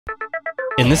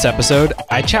In this episode,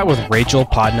 I chat with Rachel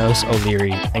Podnos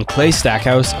O'Leary and Clay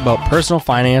Stackhouse about personal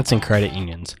finance and credit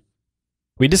unions.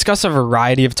 We discuss a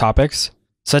variety of topics,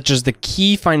 such as the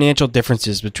key financial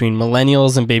differences between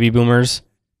millennials and baby boomers,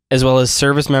 as well as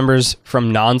service members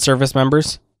from non-service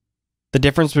members, the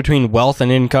difference between wealth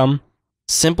and income,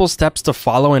 simple steps to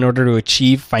follow in order to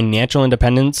achieve financial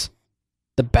independence,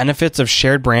 the benefits of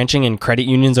shared branching and credit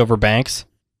unions over banks,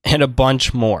 and a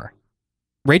bunch more.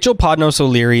 Rachel Podnos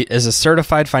O'Leary is a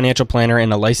certified financial planner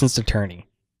and a licensed attorney.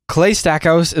 Clay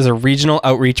Stackhouse is a regional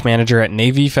outreach manager at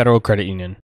Navy Federal Credit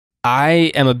Union.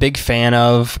 I am a big fan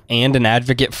of and an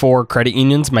advocate for credit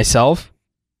unions myself.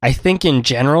 I think in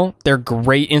general, they're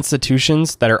great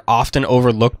institutions that are often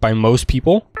overlooked by most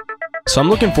people. So I'm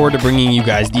looking forward to bringing you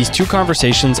guys these two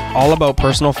conversations all about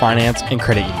personal finance and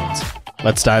credit unions.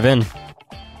 Let's dive in.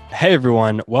 Hey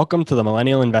everyone, welcome to the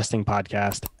Millennial Investing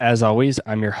Podcast. As always,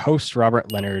 I'm your host, Robert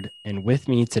Leonard, and with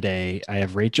me today, I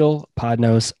have Rachel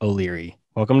Podnos O'Leary.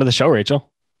 Welcome to the show,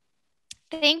 Rachel.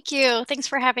 Thank you. Thanks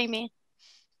for having me.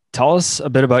 Tell us a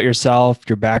bit about yourself,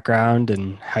 your background,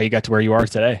 and how you got to where you are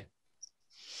today.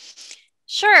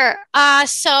 Sure.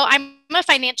 So I'm a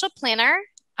financial planner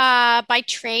by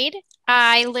trade.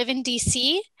 I live in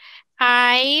DC.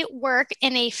 I work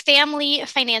in a family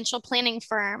financial planning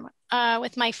firm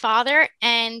with my father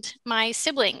and my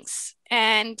siblings.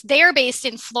 And they are based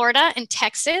in Florida and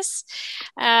Texas.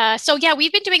 So yeah,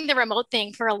 we've been doing the remote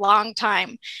thing for a long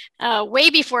time,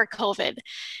 way before COVID.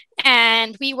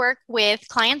 And we work with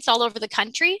clients all over the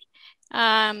country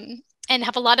and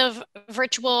have a lot of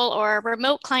virtual or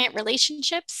remote client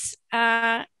relationships.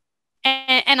 And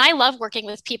I love working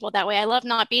with people that way. I love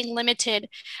not being limited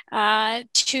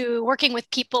to working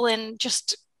with people in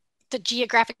just the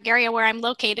geographic area where I'm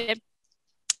located.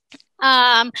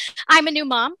 I'm a new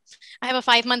mom. I have a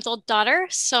 5-month-old daughter,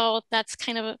 so that's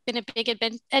kind of been a big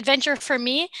adventure for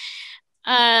me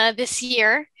this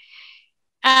year.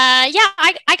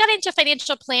 I got into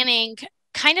financial planning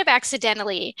kind of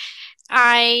accidentally.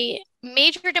 I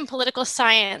majored in political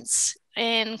science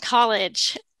in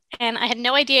college, and I had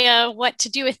no idea what to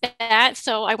do with that.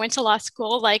 So I went to law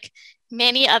school like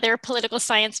many other political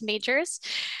science majors.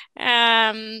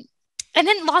 And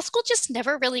then law school just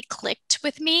never really clicked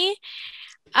with me.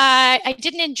 I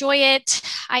didn't enjoy it.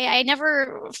 I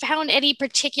never found any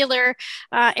particular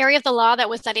area of the law that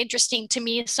was that interesting to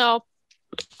me. So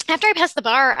after I passed the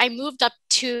bar, I moved up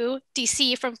to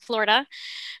DC from Florida,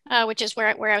 which is where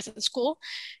I was in school.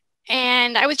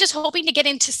 And I was just hoping to get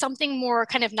into something more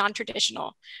kind of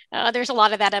non-traditional. There's a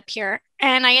lot of that up here.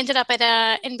 And I ended up at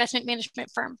an investment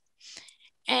management firm.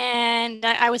 And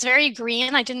I was very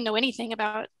green. I didn't know anything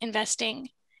about investing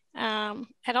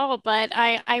at all, but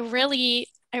I really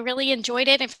enjoyed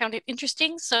it and found it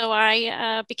interesting. So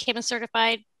I became a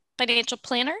certified financial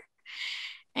planner.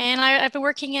 And I've been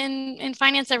working in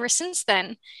finance ever since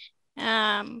then.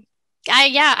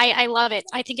 I love it.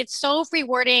 I think it's so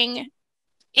rewarding,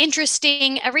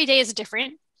 interesting. Every day is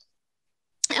different.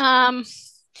 Um,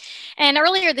 and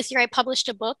earlier this year, I published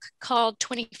a book called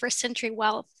 21st Century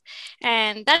Wealth.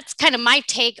 And that's kind of my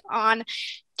take on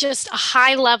just a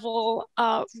high level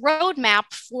roadmap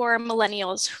for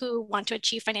millennials who want to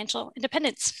achieve financial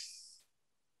independence.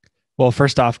 Well,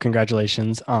 first off,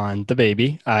 congratulations on the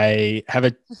baby. I have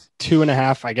a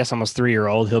 2.5, I guess almost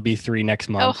 3-year-old. He'll be 3 next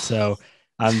month. Oh, So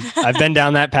I've been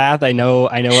down that path. I know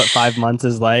what 5 months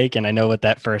is like, and I know what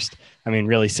that first,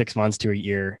 really 6 months to a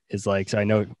year is like. So I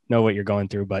know what you're going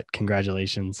through, but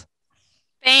congratulations.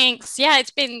 thanks. Yeah,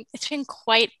 it's been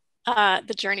quite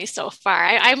the journey so far.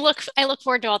 I look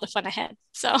forward to all the fun ahead.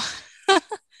 So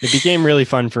It became really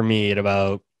fun for me at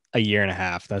about a year and a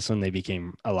half. That's when they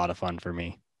became a lot of fun for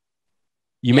me.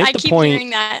 You yeah, make I the keep point. hearing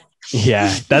that.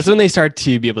 Yeah, that's when they start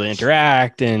to be able to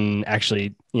interact and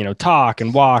actually, talk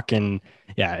and walk. And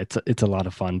yeah, it's a lot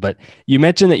of fun. But you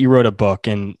mentioned that you wrote a book,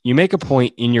 and you make a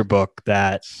point in your book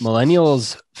that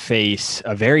millennials face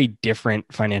a very different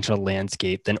financial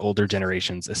landscape than older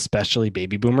generations, especially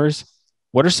baby boomers.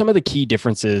 What are some of the key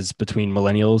differences between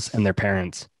millennials and their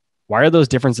parents? Why are those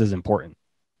differences important?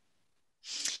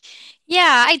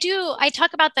 Yeah, I do. I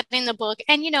talk about that in the book.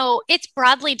 And, it's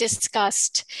broadly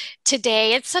discussed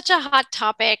today. It's such a hot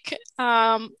topic,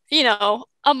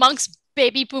 amongst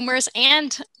baby boomers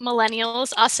and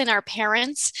millennials, us and our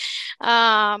parents.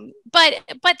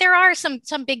 But there are some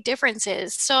big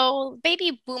differences. So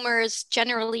baby boomers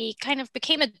generally kind of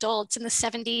became adults in the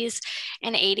 70s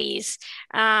and 80s.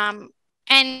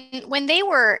 And when they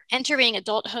were entering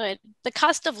adulthood, the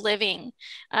cost of living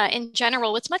in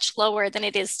general was much lower than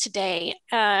it is today,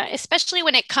 especially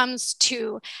when it comes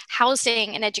to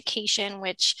housing and education,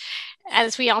 which,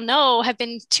 as we all know, have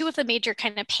been two of the major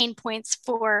kind of pain points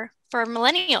for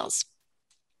millennials.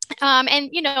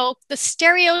 And the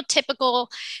stereotypical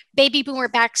baby boomer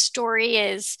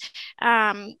backstory is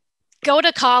go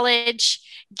to college,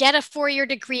 get a 4-year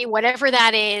degree, whatever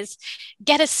that is,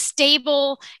 get a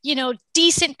stable,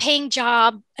 decent paying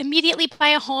job, immediately buy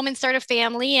a home and start a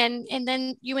family, and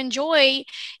then you enjoy,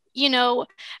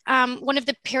 one of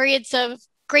the periods of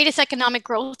greatest economic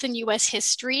growth in US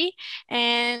history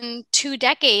and 2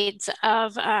 decades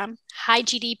of high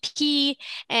GDP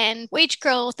and wage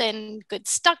growth and good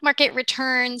stock market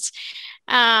returns,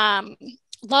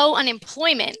 low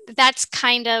unemployment. That's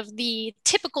kind of the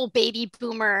typical baby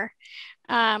boomer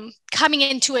coming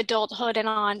into adulthood and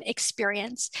on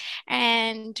experience.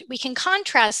 And we can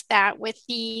contrast that with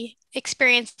the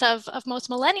experience of most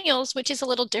millennials, which is a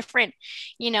little different.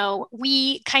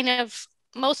 We kind of,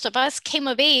 most of us came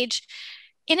of age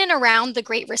in and around the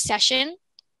Great Recession.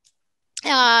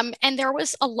 And there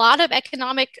was a lot of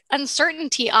economic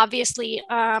uncertainty, obviously,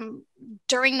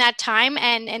 during that time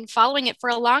and following it for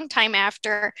a long time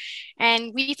after.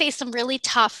 And we faced some really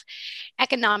tough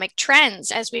economic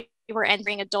trends as we were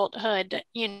entering adulthood,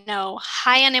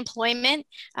 high unemployment,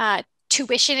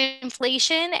 tuition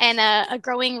inflation, and a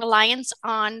growing reliance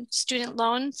on student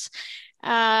loans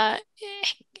that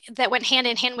went hand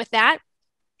in hand with that.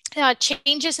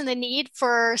 Changes in the need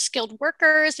for skilled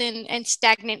workers and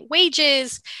stagnant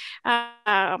wages,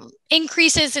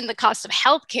 increases in the cost of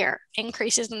healthcare,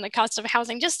 increases in the cost of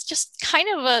housing, just kind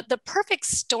of the perfect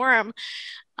storm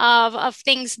of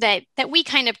things that we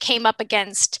kind of came up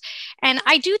against. And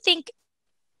I do think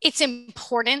it's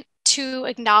important to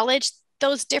acknowledge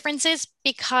those differences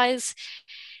because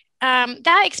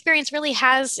that experience really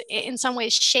has, in some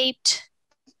ways, shaped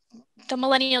the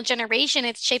millennial generation.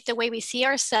 It's shaped the way we see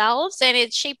ourselves and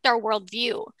it's shaped our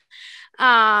worldview.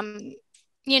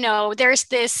 There's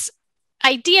this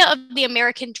idea of the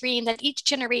American dream that each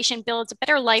generation builds a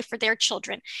better life for their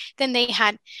children than they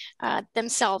had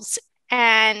themselves.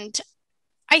 And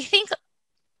I think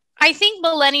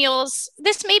millennials,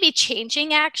 this may be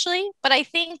changing actually, but I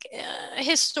think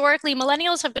historically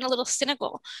millennials have been a little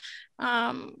cynical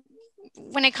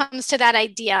when it comes to that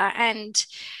idea. And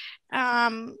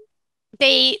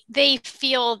they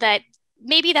feel that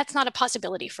maybe that's not a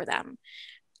possibility for them.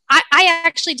 I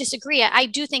actually disagree. I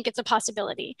do think it's a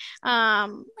possibility,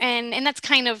 and that's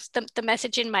kind of the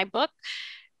message in my book.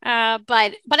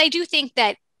 But I do think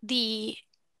that the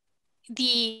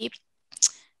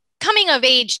coming of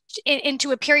age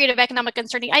into a period of economic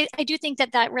uncertainty, I do think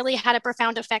that really had a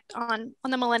profound effect on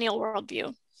the millennial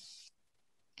worldview.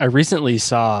 I recently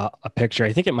saw a picture,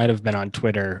 I think it might have been on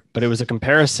Twitter, but it was a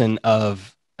comparison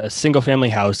of a single family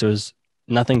house. It was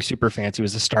nothing super fancy. It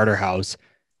was a starter house.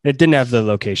 It didn't have the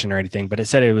location or anything, but it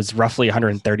said it was roughly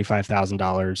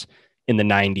 $135,000 in the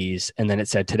 90s. And then it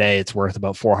said today it's worth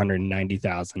about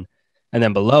 $490,000. And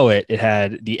then below it, it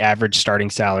had the average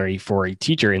starting salary for a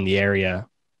teacher in the area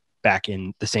back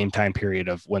in the same time period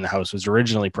of when the house was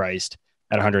originally priced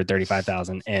at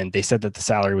 $135,000. And they said that the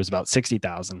salary was about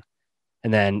 $60,000.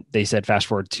 And then they said, fast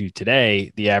forward to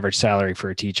today, the average salary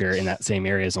for a teacher in that same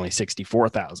area is only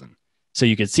 $64,000. So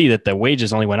you could see that the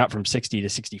wages only went up from 60 to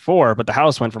 64, but the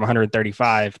house went from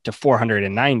 135 to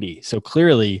 490. So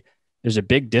clearly there's a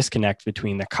big disconnect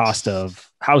between the cost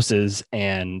of houses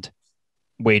and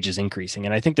wages increasing.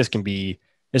 And I think it's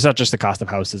not just the cost of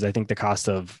houses. I think the cost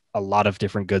of a lot of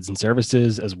different goods and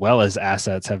services, as well as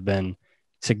assets, have been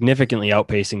significantly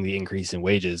outpacing the increase in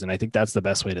wages. And I think that's the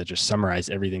best way to just summarize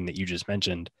everything that you just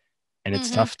mentioned. And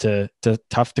it's tough to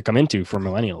come into for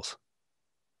millennials.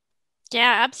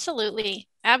 Yeah, absolutely.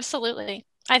 Absolutely.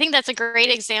 I think that's a great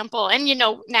example. And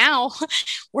now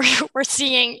we're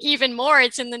seeing even more.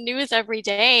 It's in the news every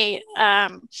day.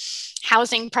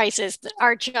 Housing prices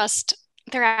are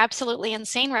they're absolutely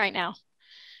insane right now.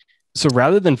 So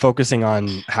rather than focusing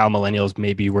on how millennials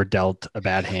maybe were dealt a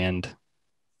bad hand,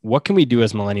 what can we do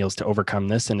as millennials to overcome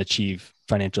this and achieve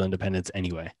financial independence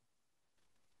anyway?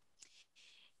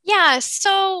 Yeah,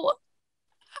 so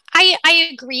I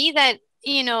agree that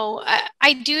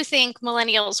I do think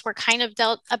millennials were kind of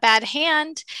dealt a bad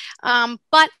hand,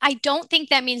 but I don't think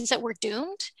that means that we're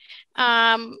doomed,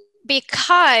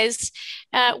 because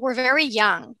we're very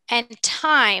young and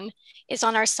time is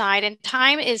on our side, and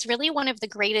time is really one of the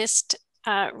greatest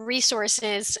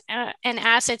resources and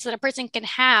assets that a person can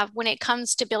have when it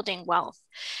comes to building wealth.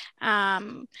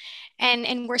 And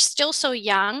we're still so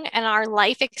young, and our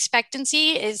life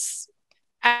expectancy is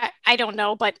I don't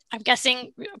know, but I'm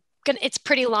guessing it's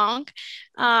pretty long.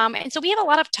 And so we have a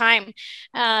lot of time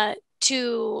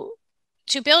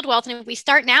to build wealth. And if we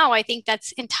start now, I think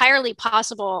that's entirely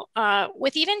possible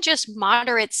with even just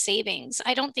moderate savings.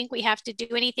 I don't think we have to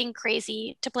do anything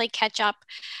crazy to play catch up.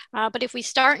 But if we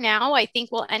start now, I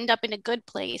think we'll end up in a good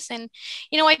place. And,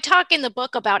 I talk in the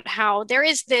book about how there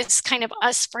is this kind of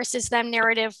us versus them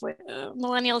narrative with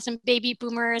millennials and baby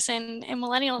boomers, and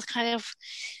millennials kind of,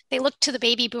 they look to the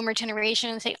baby boomer generation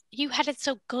and say, you had it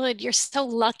so good. You're so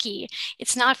lucky.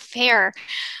 It's not fair.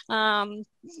 Um,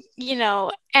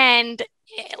 and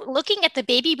looking at the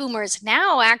baby boomers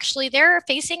now, actually, they're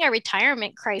facing a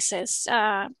retirement crisis.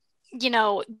 They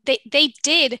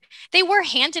were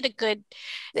handed a good,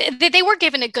 they were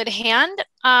given a good hand,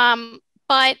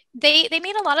 but they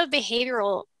made a lot of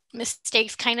behavioral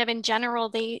mistakes kind of in general.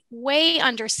 They way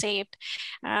undersaved.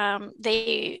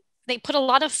 They put a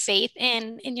lot of faith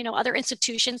in other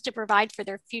institutions to provide for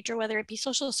their future, whether it be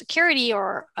Social Security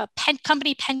or a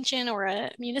company pension or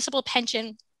a municipal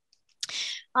pension.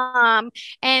 Um,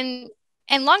 and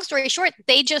and long story short,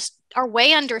 they just are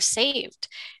way undersaved,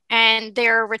 and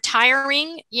they're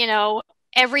retiring.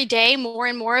 Every day more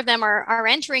and more of them are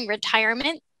entering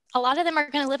retirement. A lot of them are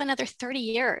going to live another 30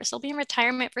 years. They'll be in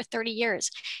retirement for 30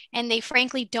 years, and they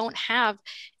frankly don't have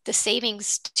the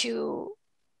savings to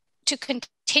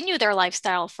continue their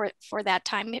lifestyle for that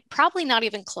time. Probably not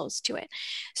even close to it.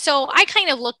 So I kind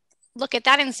of look at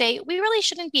that and say, we really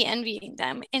shouldn't be envying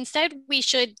them. Instead, we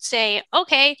should say,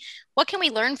 okay, what can we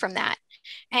learn from that?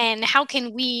 And how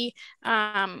can we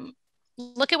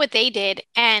look at what they did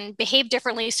and behave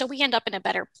differently so we end up in a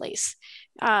better place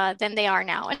than they are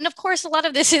now? And of course, a lot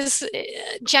of this is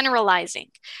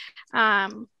generalizing.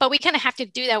 But we kind of have to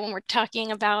do that when we're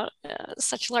talking about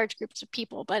such large groups of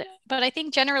people. But I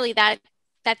think generally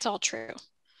that's all true.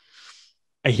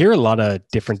 I hear a lot of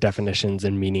different definitions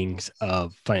and meanings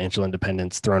of financial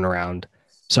independence thrown around.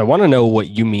 So I want to know what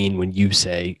you mean when you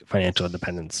say financial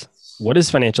independence. What is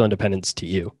financial independence to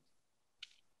you?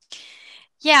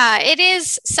 Yeah, it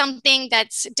is something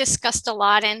that's discussed a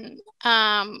lot, and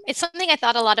it's something I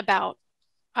thought a lot about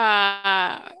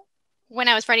uh, when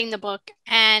I was writing the book.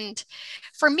 And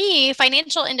for me,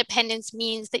 financial independence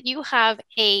means that you have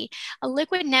a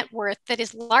liquid net worth that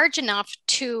is large enough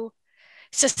to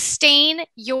sustain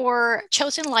your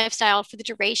chosen lifestyle for the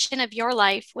duration of your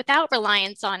life without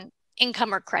reliance on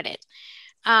income or credit.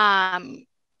 Um,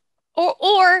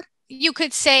 or you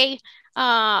could say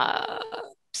uh,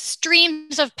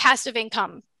 streams of passive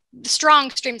income,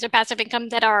 strong streams of passive income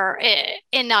that are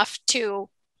enough to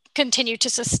continue to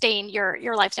sustain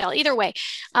your lifestyle. Either way,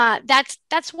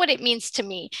 that's what it means to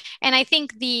me. And I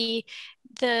think the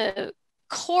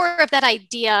core of that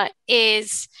idea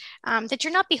is that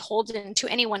you're not beholden to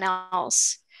anyone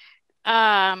else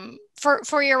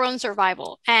for your own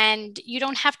survival, and you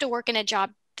don't have to work in a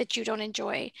job that you don't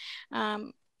enjoy.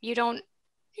 You don't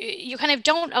you kind of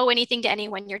don't owe anything to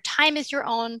anyone. Your time is your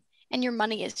own, and your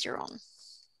money is your own.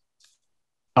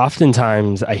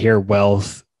 Oftentimes, I hear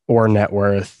wealth or net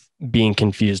worth being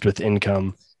confused with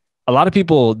income. A lot of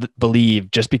people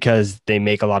believe just because they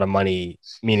make a lot of money,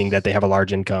 meaning that they have a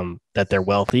large income, that they're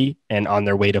wealthy and on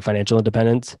their way to financial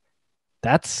independence.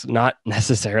 That's not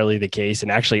necessarily the case,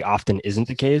 and actually often isn't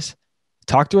the case.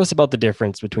 Talk to us about the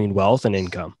difference between wealth and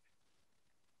income.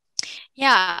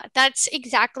 Yeah, that's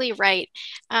exactly right.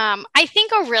 I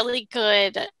think a really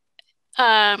good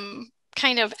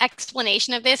kind of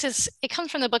explanation of this is it comes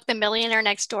from the book The Millionaire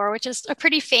Next Door, which is a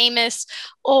pretty famous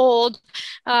old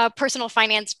personal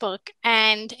finance book.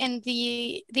 And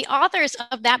the authors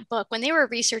of that book, when they were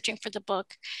researching for the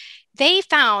book, they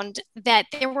found that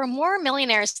there were more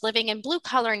millionaires living in blue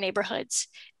collar neighborhoods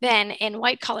than in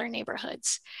white collar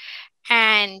neighborhoods.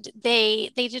 And they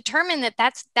determined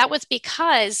that was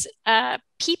because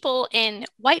people in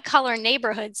white collar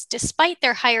neighborhoods, despite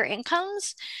their higher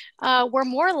incomes, were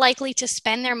more likely to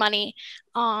spend their money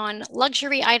on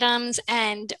luxury items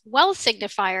and wealth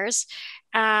signifiers,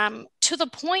 to the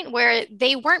point where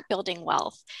they weren't building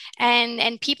wealth,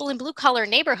 and people in blue collar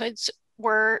neighborhoods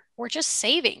were just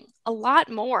saving a lot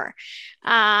more,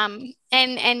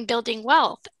 and building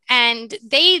wealth. And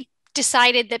they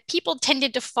decided that people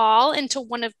tended to fall into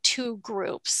one of two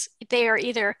groups. They are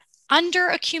either under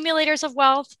accumulators of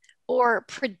wealth or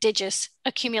prodigious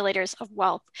accumulators of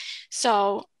wealth.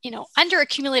 So, under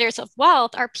accumulators of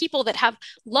wealth are people that have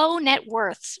low net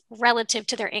worths relative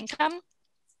to their income.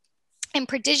 And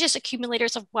prodigious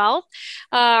accumulators of wealth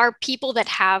are people that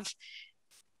have,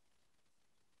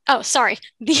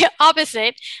 the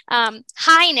opposite,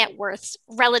 high net worths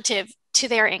relative to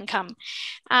their income.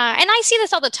 And I see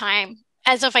this all the time.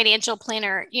 as a financial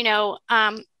planner,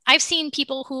 I've seen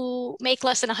people who make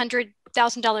less than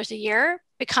 $100,000 a year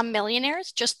become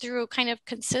millionaires just through kind of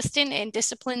consistent and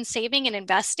disciplined saving and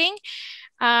investing.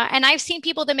 And I've seen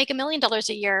people that make $1 million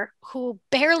a year who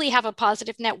barely have a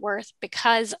positive net worth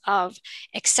because of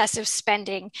excessive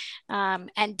spending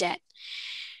and debt.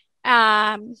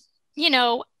 Um,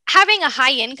 Having a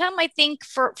high income, I think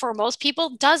for most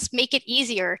people does make it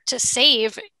easier to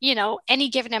save, any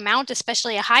given amount,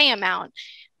 especially a high amount.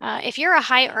 If you're a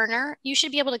high earner, you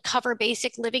should be able to cover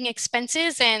basic living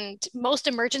expenses and most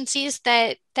emergencies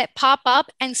that pop up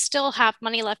and still have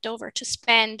money left over to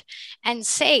spend and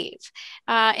save.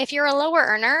 If you're a lower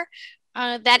earner,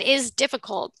 that is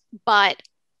difficult, but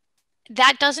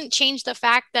that doesn't change the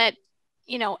fact that,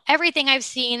 everything I've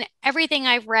seen, everything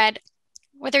I've read,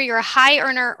 whether you're a high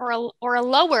earner or a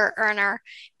lower earner,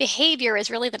 behavior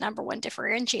is really the number one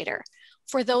differentiator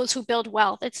for those who build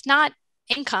wealth. It's not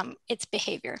income, it's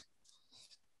behavior.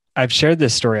 I've shared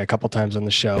this story a couple times on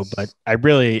the show, but I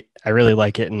really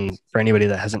like it. And for anybody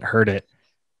that hasn't heard it,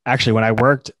 actually,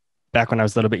 back when I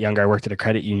was a little bit younger, I worked at a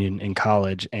credit union in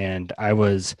college, and I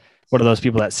was one of those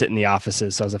people that sit in the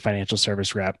offices. So I was a financial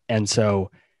service rep. And so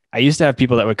I used to have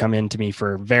people that would come in to me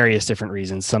for various different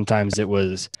reasons. Sometimes it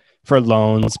was for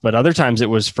loans, but other times it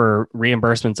was for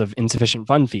reimbursements of insufficient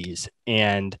fund fees.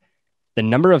 And the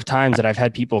number of times that I've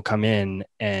had people come in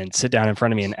and sit down in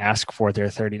front of me and ask for their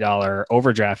 $30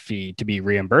 overdraft fee to be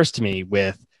reimbursed to me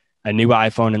with a new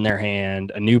iPhone in their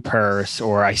hand, a new purse,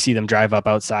 or I see them drive up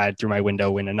outside through my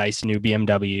window in a nice new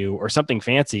BMW or something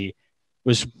fancy,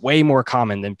 was way more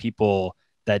common than people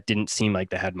that didn't seem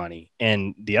like they had money.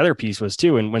 And the other piece was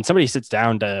too, and when somebody sits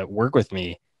down to work with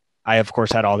me, I of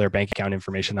course had all their bank account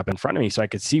information up in front of me so I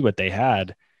could see what they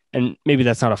had. And maybe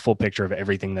that's not a full picture of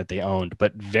everything that they owned,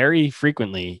 but very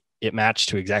frequently it matched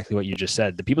to exactly what you just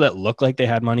said. The people that looked like they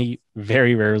had money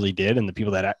very rarely did. And the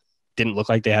people that didn't look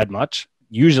like they had much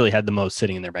usually had the most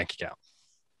sitting in their bank account.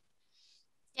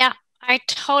 Yeah, I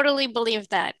totally believe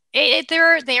that. They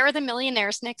are the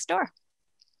millionaires next door.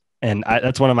 And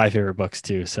that's one of my favorite books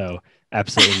too. So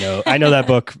absolutely no, I know that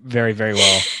book very, very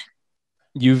well.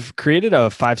 You've created a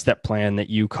 5-step plan that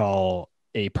you call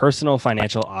a personal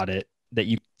financial audit that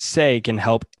you say can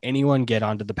help anyone get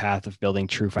onto the path of building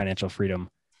true financial freedom.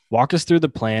 Walk us through the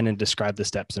plan and describe the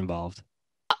steps involved.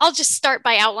 I'll just start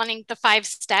by outlining the 5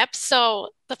 steps. So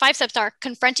the 5 steps are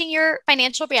confronting your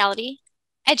financial reality,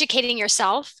 educating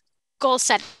yourself, goal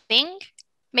setting,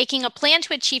 making a plan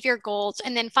to achieve your goals,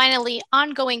 and then finally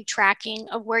ongoing tracking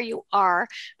of where you are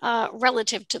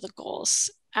relative to the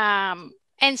goals.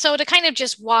 And so to kind of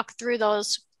just walk through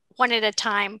those one at a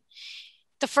time,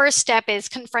 the first step is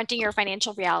confronting your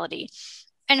financial reality.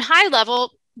 And high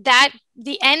level, that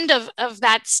the end of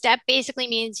that step basically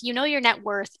means you know your net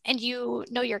worth and you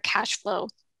know your cash flow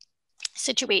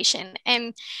situation.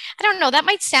 And I don't know, that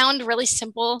might sound really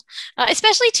simple,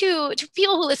 especially to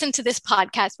people who listen to this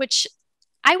podcast, which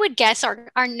I would guess are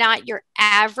not your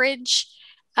average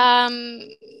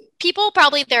people.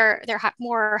 Probably they're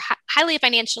more highly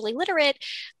financially literate.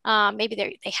 Maybe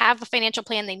they have a financial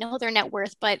plan, they know their net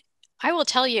worth, but I will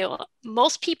tell you,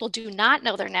 most people do not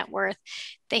know their net worth.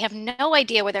 They have no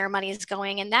idea where their money is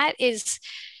going. And that is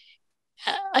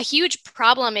a huge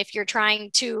problem if you're trying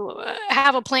to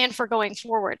have a plan for going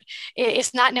forward.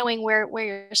 It's not knowing where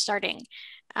you're starting.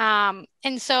 And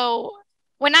so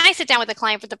when I sit down with a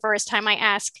client for the first time, I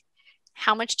ask,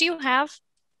 how much do you have?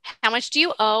 How much do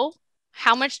you owe?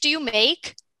 How much do you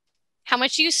make? How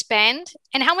much do you spend?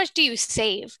 And how much do you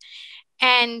save?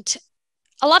 And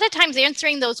a lot of times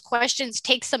answering those questions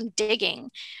takes some digging.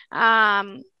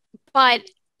 But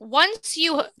once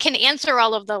you can answer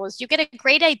all of those, you get a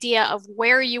great idea of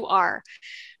where you are.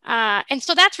 And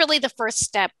so that's really the first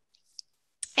step.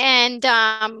 And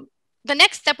the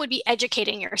next step would be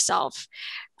educating yourself.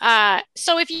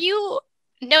 So if you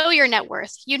know your net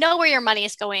worth, you know where your money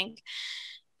is going,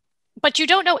 but you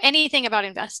don't know anything about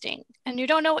investing and you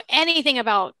don't know anything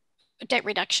about debt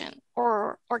reduction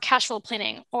or cash flow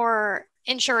planning or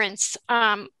insurance,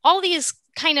 all these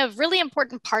kind of really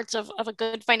important parts of a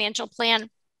good financial plan,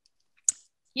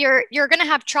 you're going to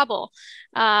have trouble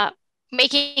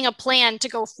making a plan to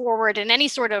go forward in any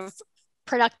sort of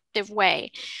productive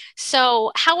way.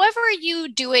 So however you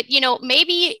do it,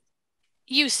 maybe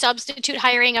you substitute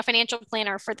hiring a financial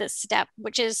planner for this step,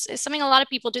 which is something a lot of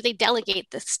people do. They delegate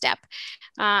this step.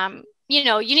 You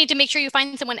need to make sure you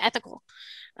find someone ethical,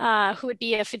 who would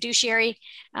be a fiduciary,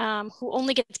 who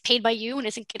only gets paid by you and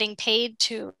isn't getting paid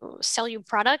to sell you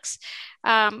products.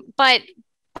 But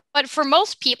for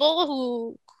most people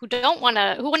who want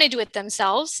to do it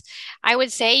themselves, I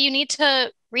would say you need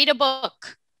to read a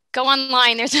book, go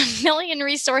online. There's a million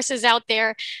resources out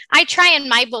there. I try in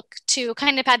my book to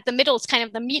kind of add the middle, it's kind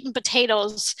of the meat and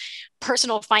potatoes,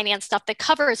 personal finance stuff that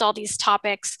covers all these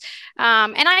topics.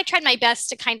 And I tried my best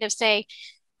to kind of say,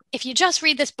 if you just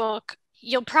read this book,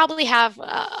 you'll probably have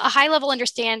a high level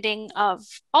understanding of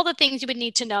all the things you would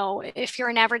need to know if you're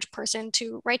an average person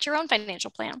to write your own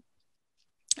financial plan.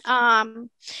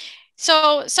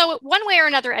 So one way or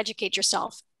another, educate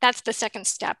yourself. That's the second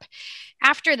step.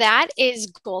 After that is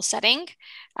goal setting.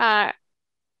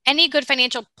 Any good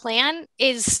financial plan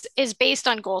is based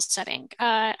on goal setting.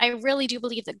 I really do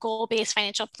believe that goal-based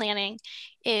financial planning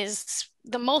is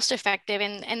the most effective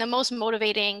and the most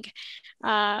motivating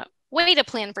way to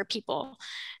plan for people.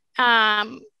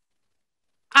 I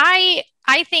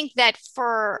think that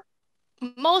for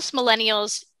most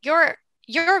millennials, your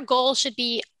goal should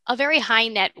be a very high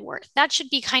net worth. That should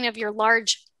be kind of your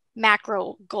large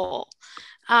macro goal.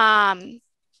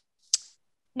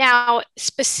 Now,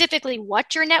 specifically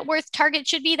what your net worth target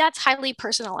should be, that's highly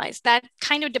personalized. That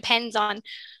kind of depends on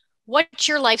what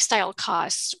your lifestyle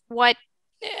costs, what,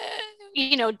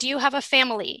 do you have a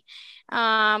family?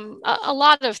 A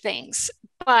lot of things.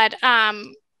 But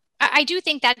I do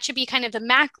think that should be kind of the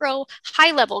macro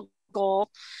high level goal.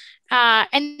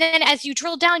 And then as you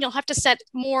drill down, you'll have to set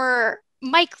more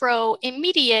micro,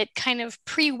 immediate kind of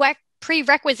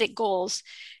prerequisite goals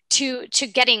to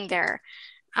getting there.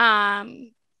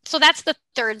 So that's the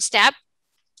third step.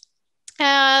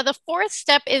 The fourth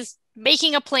step is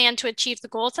making a plan to achieve the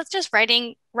goals. That's just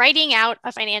writing out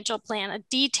a financial plan, a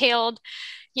detailed,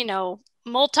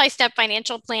 multi-step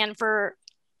financial plan for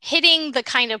hitting the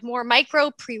kind of more micro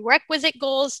prerequisite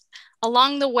goals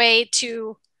along the way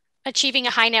to achieving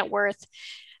a high net worth,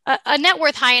 a net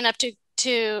worth high enough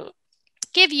to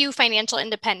give you financial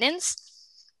independence.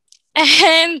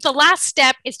 And the last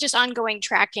step is just ongoing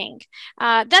tracking.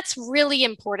 That's really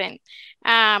important.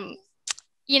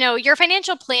 Your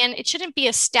financial plan, it shouldn't be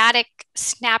a static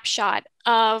snapshot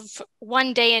of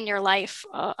one day in your life,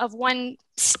 of one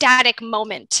static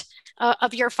moment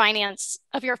of your finances.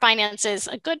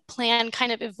 A good plan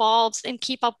kind of evolves and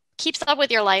keeps up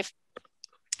with your life.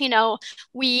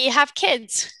 We have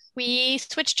kids, we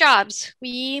switch jobs,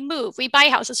 we move, we buy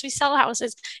houses, we sell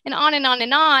houses, and on and on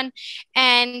and on.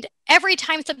 And every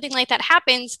time something like that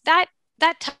happens, that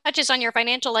touches on your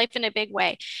financial life in a big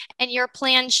way. And your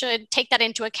plan should take that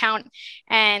into account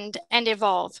and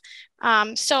evolve.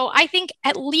 So I think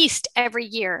at least every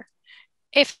year,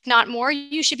 if not more,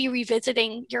 you should be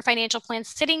revisiting your financial plan,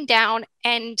 sitting down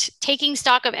and taking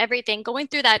stock of everything, going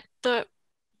through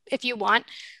if you want,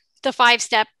 the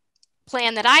 5-step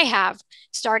plan that I have,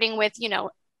 starting with,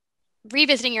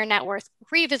 revisiting your net worth,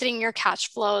 revisiting your cash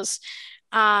flows,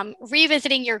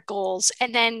 revisiting your goals,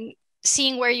 and then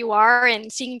seeing where you are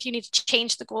and seeing if you need to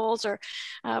change the goals or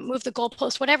move the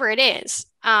goalpost, whatever it is.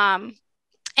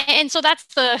 And so that's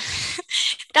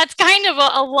kind of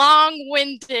a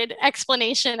long-winded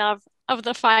explanation of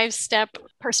the 5-step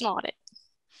personal audit.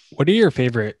 What are your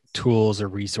favorite tools or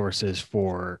resources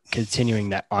for continuing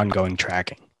that ongoing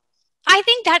tracking? I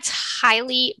think that's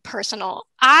highly personal.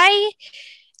 I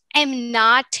am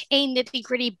not a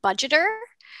nitty-gritty budgeter.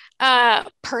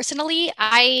 Personally,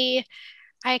 I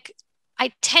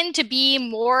tend to be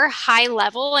more high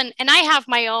level, and I have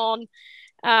my own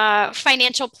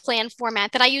financial plan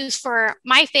format that I use for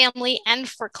my family and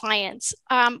for clients.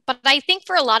 But I think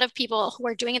for a lot of people who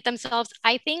are doing it themselves,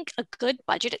 I think a good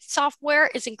budget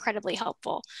software is incredibly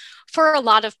helpful for a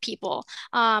lot of people.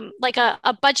 Like a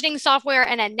budgeting software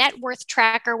and a net worth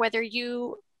tracker, whether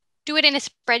you do it in a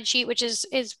spreadsheet, which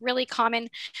is really common,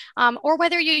 or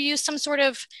whether you use some sort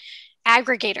of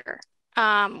aggregator.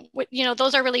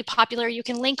 Those are really popular. You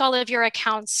can link all of your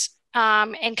accounts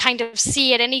and kind of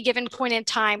see at any given point in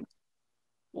time,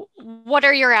 what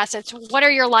are your assets? What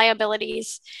are your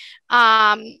liabilities?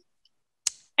 I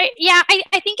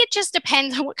think it just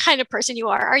depends on what kind of person you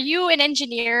are. Are you an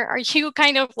engineer? Are you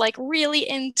kind of like really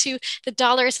into the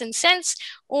dollars and cents?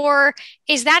 Or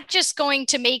is that just going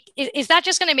to make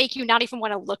you not even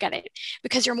want to look at it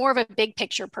because you're more of a big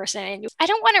picture person? And I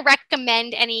don't want to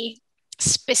recommend any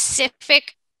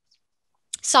specific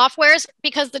softwares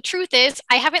because the truth is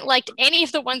I haven't liked any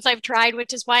of the ones I've tried,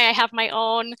 which is why I have my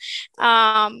own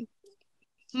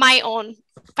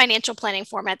financial planning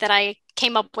format that I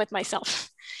came up with myself.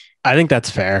 I think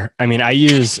that's fair. I mean, I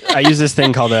use this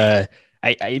thing called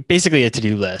basically a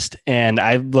to-do list, and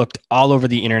I've looked all over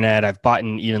the internet. I've bought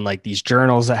even like these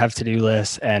journals that have to-do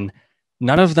lists, and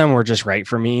none of them were just right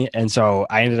for me. And so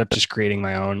I ended up just creating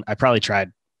my own. I probably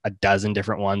tried a dozen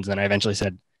different ones, and I eventually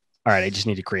said, all right, I just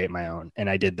need to create my own. And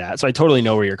I did that. So I totally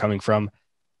know where you're coming from.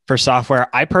 For software,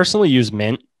 I personally use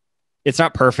Mint. It's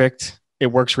not perfect. It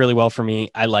works really well for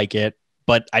me. I like it,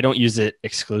 but I don't use it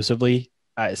exclusively.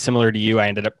 Similar to you, I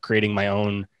ended up creating my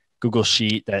own Google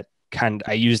Sheet that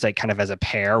I used like kind of as a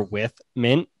pair with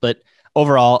Mint. But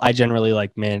overall, I generally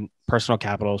like Mint. Personal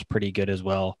Capital is pretty good as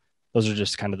well. Those are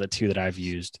just kind of the two that I've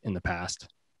used in the past.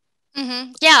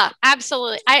 Yeah,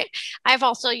 absolutely. I've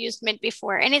also used Mint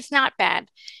before, and it's not bad.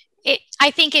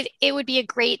 I think it would be a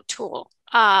great tool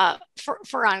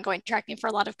for ongoing tracking for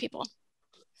a lot of people.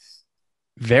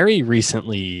 Very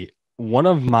recently, one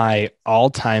of my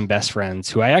all-time best friends,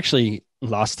 who I actually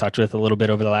lost touch with a little bit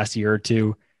over the last year or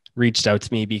two, reached out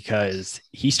to me because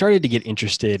he started to get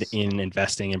interested in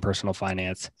investing in personal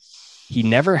finance. He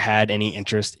never had any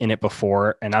interest in it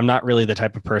before, and I'm not really the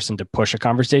type of person to push a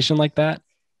conversation like that.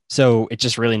 So it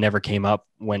just really never came up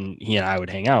when he and I would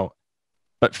hang out.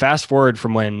 But fast forward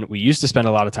from when we used to spend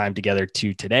a lot of time together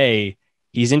to today,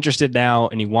 he's interested now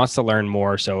and he wants to learn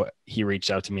more. So he reached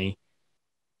out to me.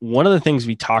 One of the things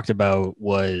we talked about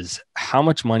was how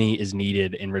much money is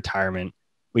needed in retirement.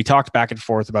 We talked back and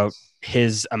forth about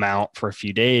his amount for a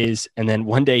few days. And then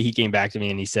one day he came back to me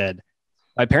and he said,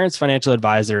 my parents' financial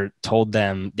advisor told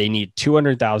them they need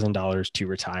 $200,000 to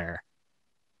retire.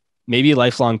 Maybe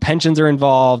lifelong pensions are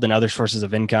involved and other sources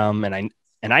of income.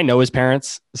 And I know his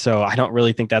parents, so I don't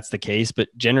really think that's the case. But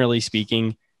generally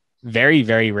speaking, very,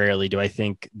 very rarely do I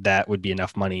think that would be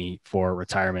enough money for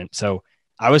retirement. So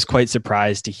I was quite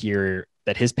surprised to hear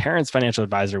that his parents' financial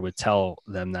advisor would tell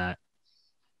them that.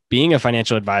 Being a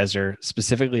financial advisor,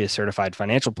 specifically a certified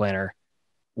financial planner,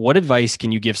 what advice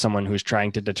can you give someone who's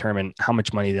trying to determine how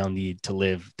much money they'll need to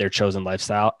live their chosen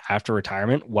lifestyle after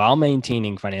retirement while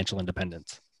maintaining financial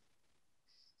independence?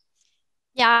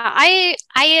 Yeah, I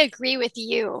agree with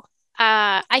you.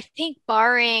 I think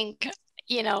barring,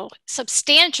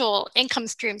 substantial income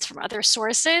streams from other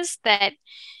sources, that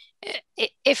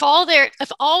if all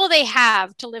they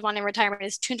have to live on in retirement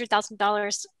is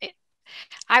 $200,000,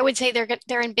 I would say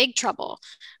they're in big trouble.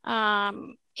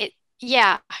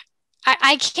 Yeah,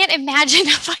 I can't imagine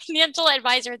a financial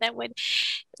advisor that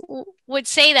would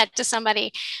say that to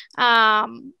somebody.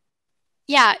 Um,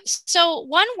 yeah. So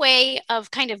one way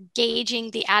of kind of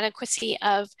gauging the adequacy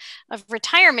of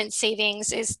retirement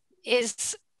savings is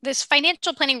this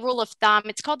financial planning rule of thumb.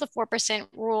 It's called the 4%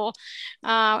 rule.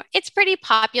 It's pretty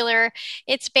popular.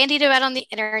 It's bandied about on the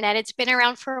internet. It's been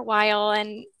around for a while.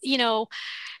 And,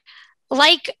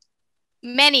 like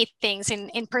many things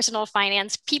in personal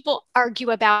finance, people argue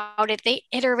about it. They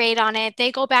iterate on it.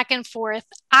 They go back and forth.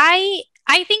 I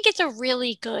think it's a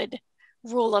really good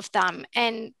rule of thumb.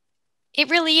 And it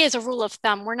really is a rule of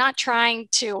thumb. We're not trying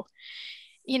to,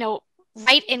 you know,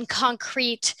 write in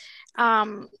concrete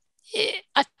um,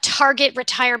 a target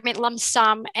retirement lump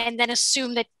sum and then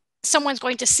assume that someone's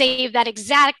going to save that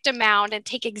exact amount and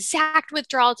take exact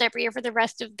withdrawals every year for the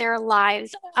rest of their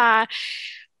lives.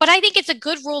 But I think it's a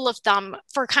good rule of thumb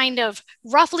for kind of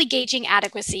roughly gauging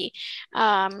adequacy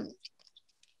of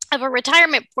a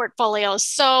retirement portfolio.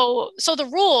 So the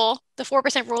rule, the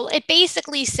 4% rule, it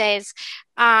basically says,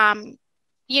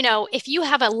 if you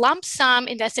have a lump sum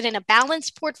invested in a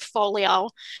balanced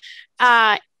portfolio,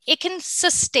 it can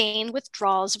sustain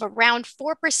withdrawals of around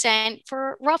 4%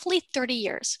 for roughly 30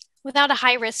 years without a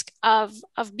high risk of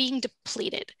being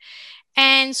depleted.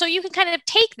 And so you can kind of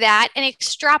take that and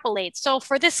extrapolate. So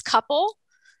for this couple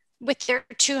with their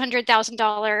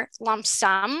 $200,000 lump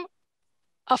sum,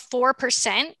 a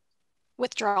 4%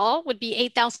 withdrawal would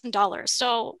be $8,000.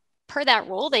 So per that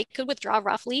rule, they could withdraw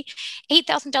roughly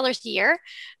 $8,000 a year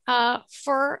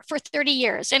for 30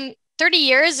 years. And 30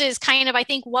 years is kind of, I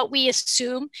think, what we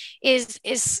assume is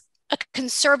a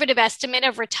conservative estimate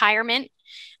of retirement.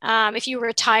 If you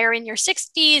retire in your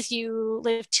 60s, you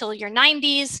live till your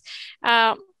 90s.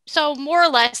 So more or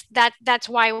less, that's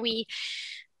why we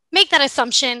make that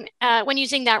assumption when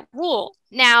using that rule.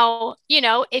 Now,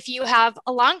 if you have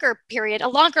a longer period, a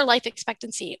longer life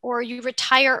expectancy, or you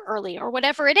retire early, or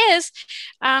whatever it is,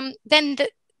 then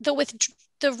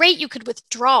the rate you could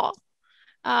withdraw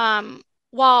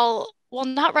while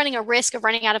not running a risk of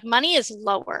running out of money is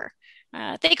lower.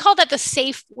 They call that the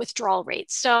safe withdrawal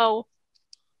rate. So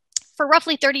for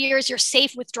roughly 30 years, your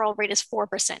safe withdrawal rate is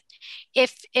 4%.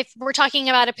 If we're talking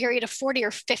about a period of 40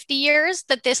 or 50 years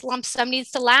that this lump sum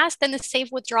needs to last, then the safe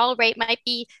withdrawal rate might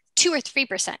be 2 or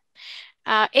 3%.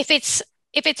 If it's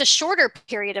a shorter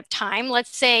period of time,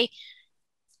 let's say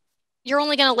you're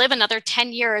only going to live another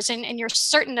 10 years and you're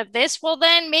certain of this, well,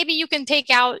 then maybe you can take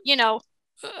out, 6%.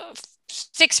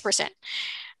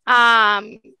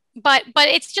 But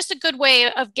it's just a good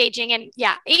way of gauging. And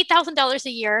yeah, $8,000 a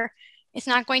year is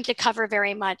not going to cover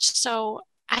very much. So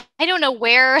I don't know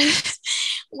where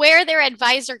where their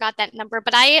advisor got that number,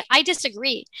 but I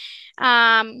disagree.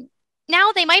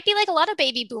 Now they might be like a lot of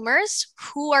baby boomers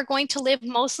who are going to live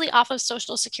mostly off of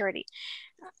Social Security.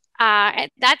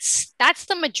 That's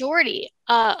the majority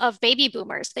of baby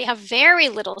boomers. They have very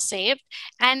little saved,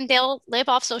 and they'll live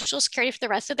off Social Security for the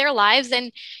rest of their lives.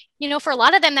 And for a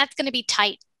lot of them, that's going to be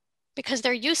tight because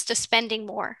they're used to spending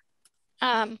more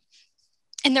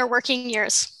in their working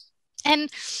years. And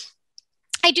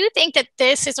I do think that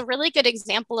this is a really good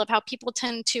example of how people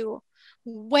tend to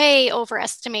way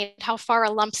overestimate how far a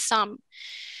lump sum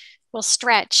will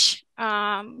stretch.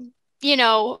 Using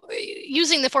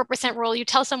the 4% rule, you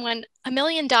tell someone $1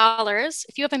 million,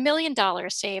 if you have $1 million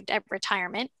saved at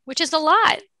retirement, which is a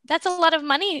lot, that's a lot of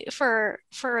money for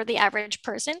the average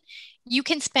person, you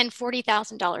can spend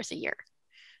 $40,000 a year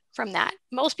from that.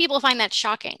 Most people find that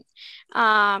shocking.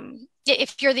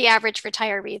 If you're the average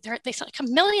retiree, they say like $1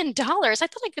 million. I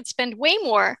thought I could spend way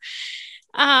more.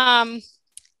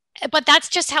 But that's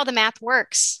just how the math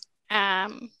works.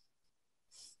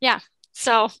 Yeah.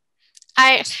 So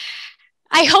I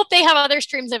hope they have other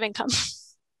streams of income.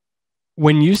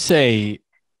 When you say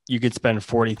you could spend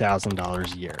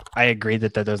 $40,000 a year, I agree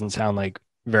that doesn't sound like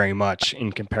very much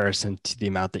in comparison to the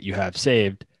amount that you have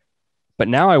saved. But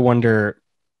now I wonder,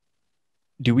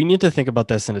 do we need to think about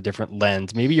this in a different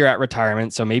lens? Maybe you're at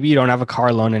retirement, so maybe you don't have a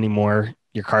car loan anymore.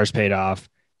 Your car's paid off.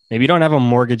 Maybe you don't have a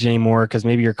mortgage anymore because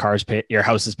maybe your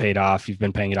house is paid off. You've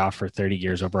been paying it off for 30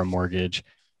 years over a mortgage.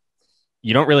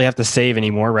 You don't really have to save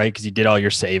anymore, right? Because you did all your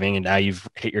saving and now you've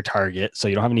hit your target. So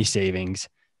you don't have any savings.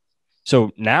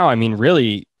 So now, I mean,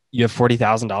 really, you have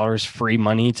 $40,000 free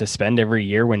money to spend every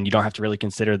year when you don't have to really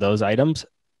consider those items.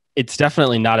 It's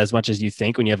definitely not as much as you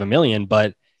think when you have $1 million,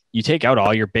 but you take out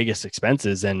all your biggest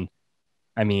expenses. And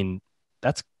I mean,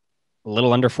 that's a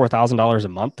little under $4,000 a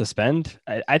month to spend.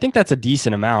 I think that's a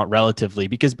decent amount relatively,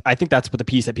 because I think that's what the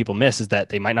piece that people miss is that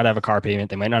they might not have a car payment.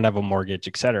 They might not have a mortgage,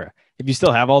 et cetera. If you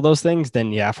still have all those things,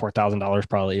 then yeah, $4,000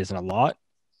 probably isn't a lot.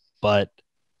 But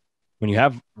when you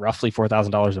have roughly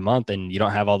 $4,000 a month and you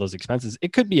don't have all those expenses,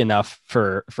 it could be enough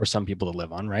for some people to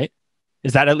live on, right?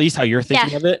 Is that at least how you're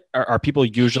thinking of it? Are people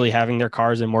usually having their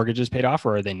cars and mortgages paid off,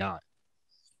 or are they not?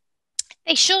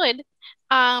 They should.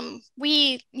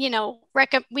 We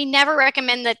never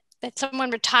recommend that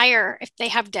someone retire if they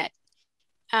have debt.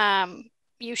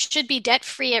 You should be debt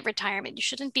free at retirement. You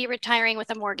shouldn't be retiring with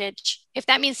a mortgage. If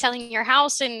that means selling your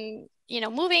house and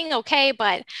moving, okay.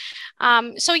 But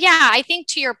so yeah, I think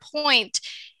to your point,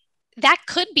 that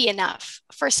could be enough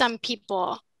for some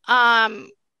people. I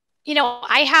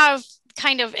have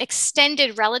kind of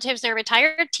extended relatives. They're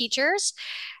retired teachers,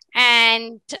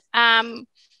 and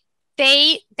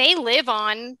they've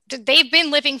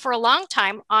been living for a long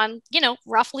time on,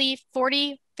 roughly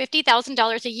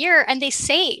 $40,000-$50,000 a year, and they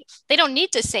save. They don't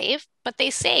need to save, but they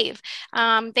save.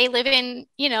 They lived in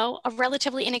a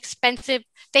relatively inexpensive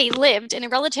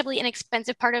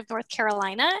part of North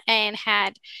Carolina and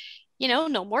had,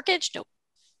 no mortgage,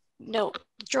 no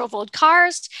drove old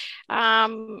cars,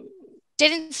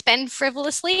 didn't spend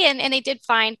frivolously, and they did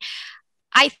fine.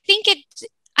 I think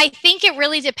it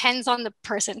really depends on the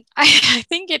person. I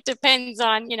think it depends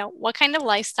on, what kind of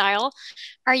lifestyle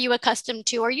are you accustomed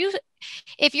to?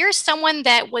 If you're someone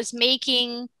that was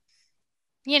making,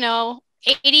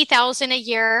 80,000 a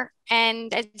year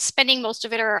and spending most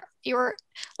of it, or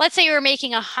let's say you were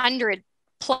making 100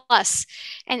 plus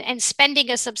and spending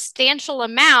a substantial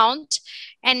amount,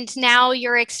 and now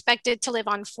you're expected to live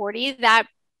on 40, that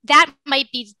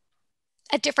might be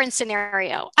a different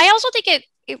scenario. I also think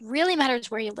it really matters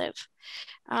where you live.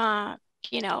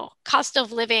 Cost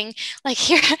of living, like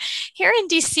here in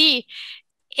DC,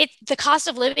 the cost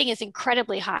of living is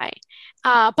incredibly high.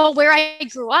 But where I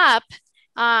grew up,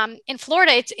 in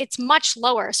Florida, it's much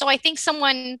lower. So I think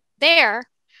someone there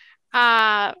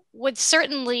would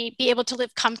certainly be able to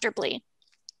live comfortably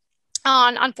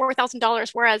on $4,000,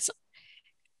 whereas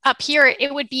up here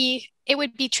it would be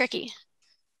tricky.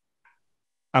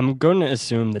 I'm going to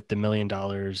assume that the $1 million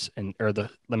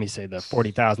let me say the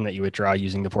 40,000 that you withdraw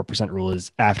using the 4% rule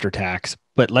is after tax.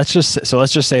 But let's just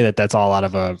say that that's all out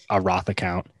of a Roth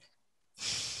account.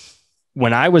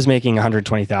 When I was making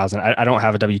 120,000, I don't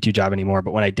have a W-2 job anymore,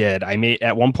 but when I did,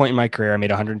 at one point in my career, I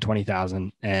made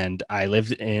 120,000, and I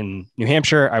lived in New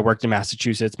Hampshire. I worked in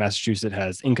Massachusetts. Massachusetts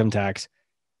has income tax.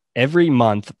 Every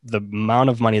month, the amount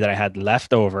of money that I had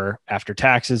left over after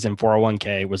taxes and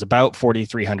 401k was about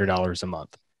 $4,300 a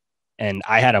month. And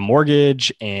I had a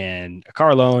mortgage and a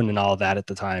car loan and all of that at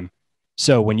the time.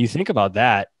 So when you think about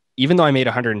that, even though I made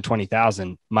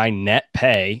 120,000, my net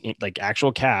pay, like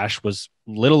actual cash, was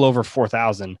little over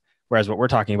 4,000. Whereas what we're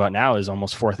talking about now is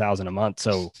almost 4,000 a month.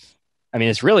 So I mean,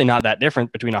 it's really not that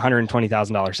different between a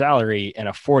 $120,000 salary and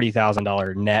a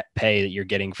 $40,000 net pay that you're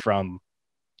getting from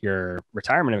your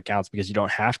retirement accounts, because you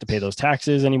don't have to pay those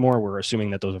taxes anymore. We're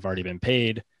assuming that those have already been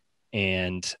paid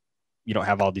and you don't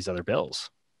have all these other bills.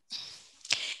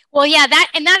 Well, yeah,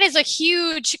 that is a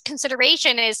huge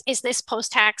consideration, is this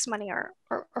post-tax money or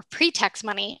pre-tax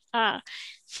money.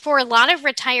 For a lot of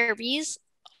retirees,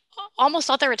 almost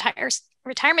all their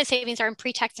retirement savings are in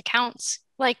pre-tax accounts,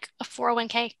 like a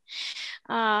 401k,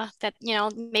 that,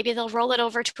 maybe they'll roll it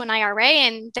over to an IRA,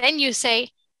 and then you say,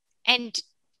 and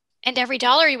every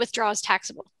dollar you withdraw is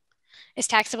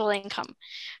taxable income.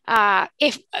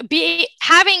 If be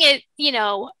having it,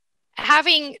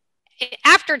 having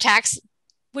after tax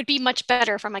would be much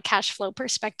better from a cash flow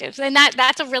perspective. And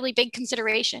that's a really big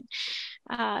consideration,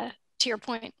 to your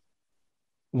point.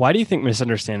 Why do you think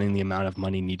misunderstanding the amount of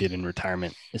money needed in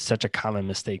retirement is such a common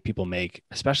mistake people make,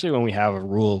 especially when we have a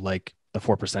rule like the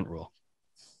 4% rule?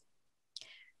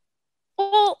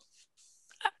 Well,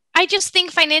 I just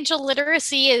think financial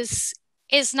literacy is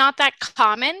not that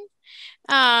common.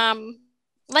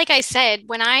 Like I said,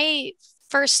 when I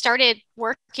first started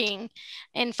working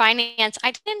in finance,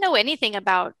 I didn't know anything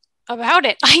about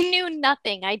it. I knew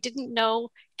nothing. I didn't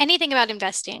know anything about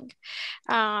investing.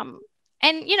 And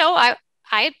I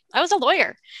was a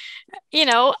lawyer.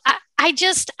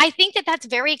 I think that that's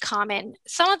very common.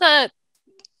 Some of the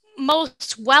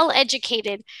most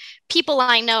well-educated people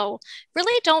I know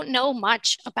really don't know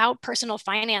much about personal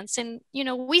finance. And,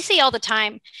 we see all the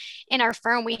time in our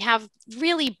firm, we have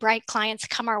really bright clients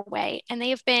come our way, and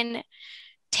they have been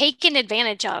taken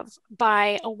advantage of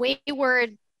by a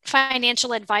wayward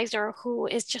financial advisor who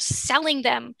is just selling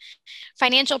them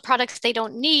financial products they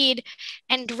don't need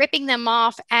and ripping them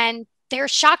off. And they're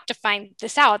shocked to find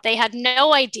this out. They had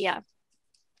no idea.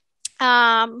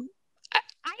 I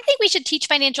think we should teach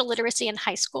financial literacy in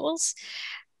high schools.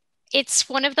 It's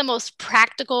one of the most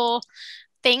practical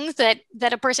things that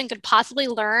a person could possibly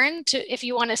learn if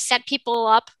you want to set people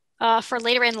up for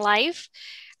later in life.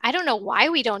 I don't know why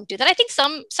we don't do that. I think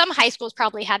some high schools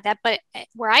probably had that, but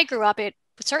where I grew up, it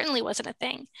certainly wasn't a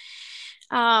thing.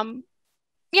 Yeah,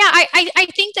 I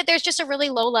think that there's just a really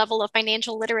low level of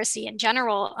financial literacy in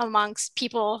general amongst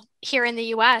people here in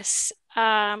the US,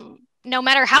 no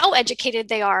matter how educated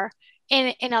they are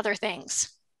in other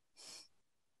things.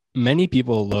 Many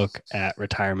people look at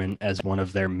retirement as one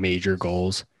of their major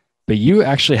goals, but you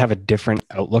actually have a different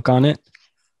outlook on it.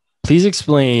 Please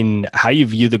explain how you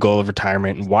view the goal of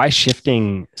retirement and why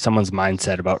shifting someone's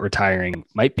mindset about retiring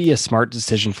might be a smart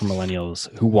decision for millennials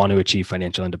who want to achieve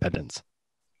financial independence.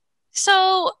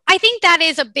 So I think that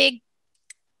is a big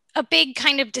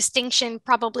kind of distinction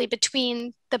probably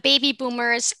between the baby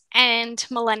boomers and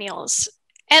millennials.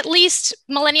 At least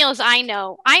millennials I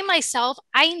know. I myself,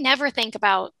 I never think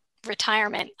about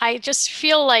retirement. I just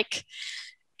feel like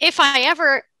if I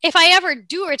ever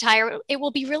do retire, it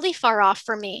will be really far off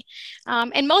for me.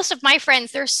 And most of my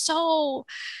friends, they're so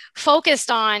focused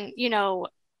on,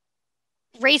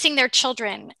 raising their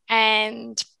children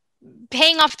and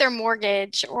paying off their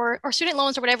mortgage or student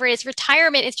loans or whatever it is.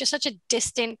 Retirement is just such a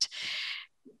distant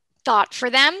thought for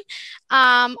them.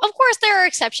 Of course, there are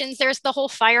exceptions. There's the whole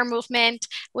FIRE movement,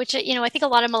 which, I think a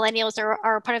lot of millennials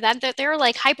are a part of that. They're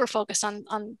like hyper-focused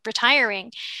on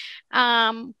retiring.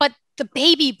 But the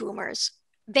baby boomers,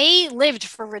 they lived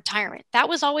for retirement. That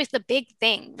was always the big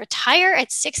thing. Retire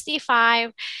at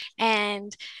 65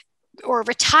 or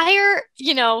retire,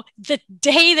 the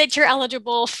day that you're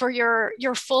eligible for your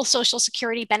full Social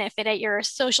Security benefit at your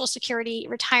Social Security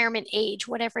retirement age,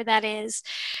 whatever that is.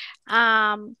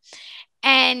 And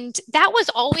that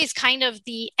was always kind of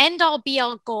the end all be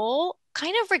all goal,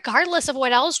 kind of regardless of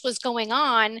what else was going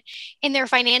on in their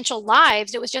financial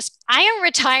lives. It was just, I am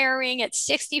retiring at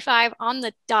 65 on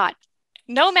the dot,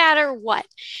 no matter what.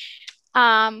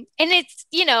 And it's,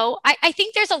 I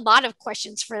think there's a lot of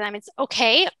questions for them. It's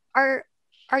okay. Are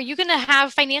you going to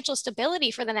have financial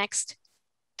stability for the next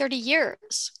 30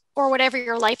 years or whatever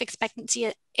your life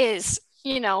expectancy is,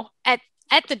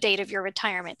 at the date of your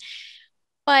retirement?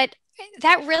 But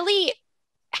that really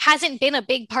hasn't been a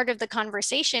big part of the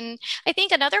conversation. I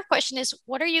think another question is,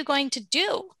 what are you going to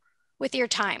do with your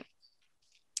time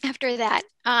after that?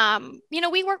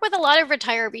 We work with a lot of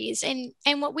retirees,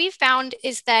 and what we've found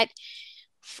is that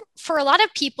for a lot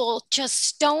of people, just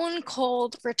stone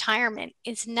cold retirement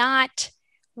is not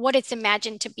what it's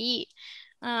imagined to be.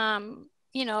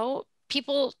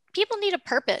 People need a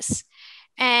purpose.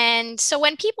 And so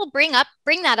when people bring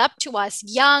that up to us,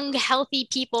 young, healthy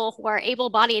people who are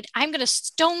able-bodied, I'm going to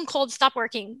stone cold stop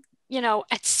working,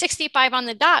 at 65 on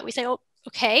the dot. We say, oh,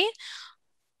 okay,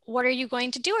 what are you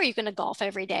going to do? Are you going to golf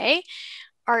every day?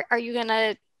 Are you going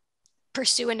to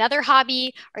pursue another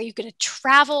hobby? Are you going to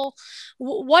travel?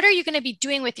 What are you going to be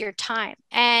doing with your time?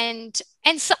 And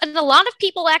a lot of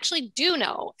people actually do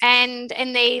know, and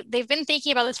they've been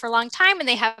thinking about this for a long time, and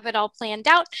they have it all planned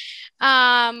out.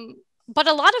 But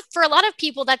for a lot of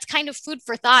people, that's kind of food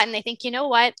for thought, and they think, you know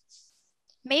what,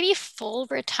 maybe full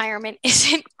retirement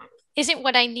isn't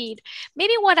what I need.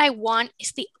 Maybe what I want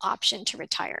is the option to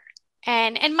retire.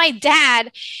 And my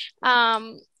dad,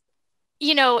 um,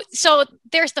 so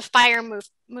there's the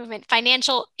movement,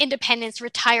 financial independence,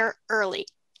 retire early.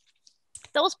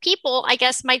 Those people, I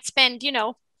guess, might spend,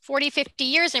 40, 50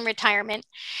 years in retirement.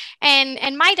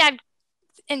 And my dad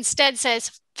instead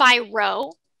says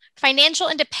FIRO, financial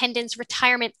independence,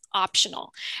 retirement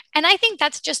optional. And I think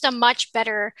that's just a much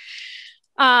better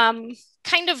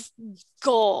kind of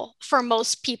goal for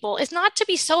most people, is not to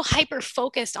be so hyper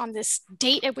focused on this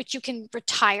date at which you can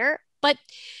retire, but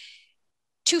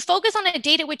to focus on a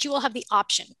date at which you will have the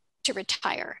option to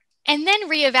retire, and then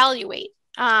reevaluate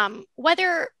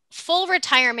whether full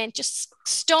retirement, just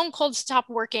stone cold stop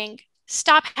working,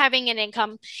 stop having an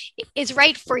income, is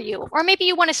right for you. Or maybe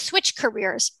you want to switch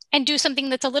careers and do something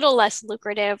that's a little less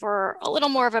lucrative or a little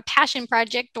more of a passion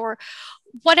project or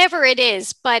whatever it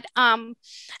is. But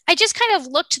I just kind of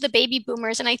look to the baby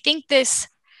boomers, and I think this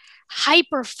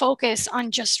hyper focus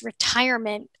on just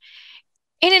retirement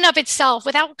in and of itself,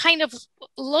 without kind of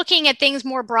looking at things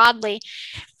more broadly,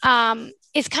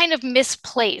 is kind of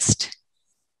misplaced.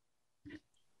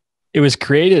 It was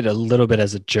created a little bit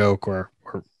as a joke or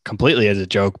completely as a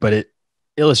joke, but it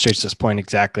illustrates this point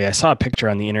exactly. I saw a picture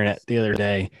on the internet the other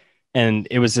day, and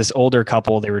it was this older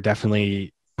couple. They were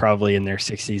definitely probably in their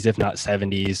 60s, if not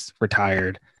 70s,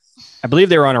 retired. I believe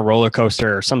they were on a roller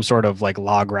coaster or some sort of like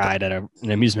log ride at an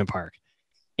amusement park.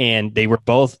 And they were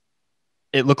both,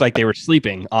 it looked like they were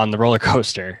sleeping on the roller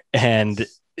coaster. And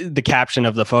the caption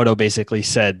of the photo basically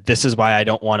said, "This is why I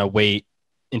don't want to wait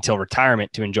until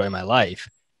retirement to enjoy my life."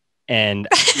 And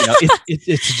it's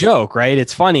a joke, right?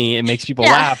 It's funny. It makes people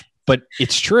laugh, but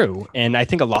it's true. And I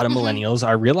think a lot of millennials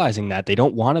are realizing that they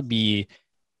don't want to be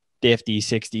 50,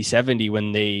 60, 70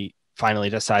 when they finally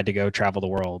decide to go travel the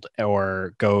world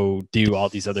or go do all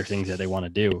these other things that they want to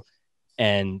do.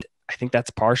 And I think that's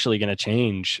partially going to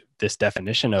change this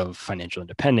definition of financial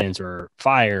independence or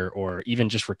FIRE or even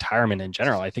just retirement in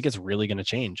general. I think it's really going to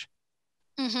change.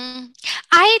 Mm-hmm.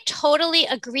 I totally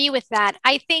agree with that.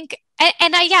 I think,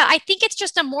 I think it's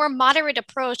just a more moderate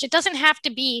approach. It doesn't have to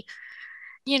be,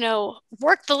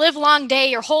 work the live long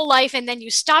day your whole life and then you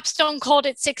stop stone cold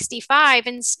at 65.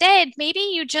 Instead, maybe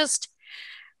you just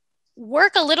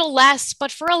work a little less,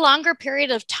 but for a longer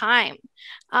period of time.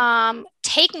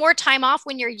 Take more time off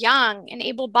when you're young and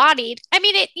able-bodied. I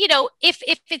mean,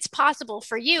 if it's possible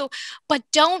for you, but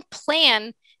don't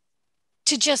plan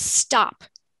to just stop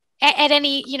at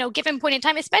any, given point in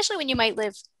time, especially when you might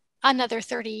live another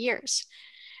 30 years.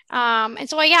 And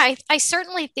so, I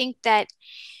certainly think that,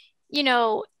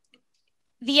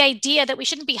 the idea that we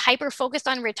shouldn't be hyper focused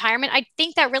on retirement, I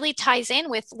think that really ties in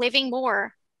with living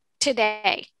more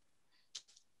today.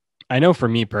 I know for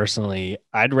me personally,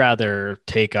 I'd rather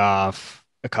take off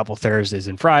a couple Thursdays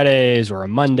and Fridays or a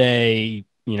Monday,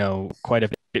 quite a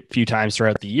few times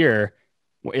throughout the year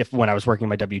when I was working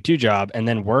my W-2 job, and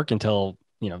then work until,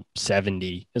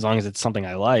 70, as long as it's something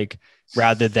I like,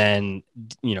 rather than,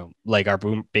 like our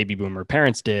baby boomer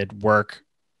parents did, work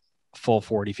full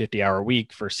 40, 50-hour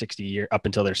week for 60 years up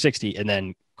until they're 60 and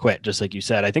then quit, just like you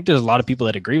said. I think there's a lot of people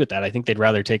that agree with that. I think they'd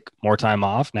rather take more time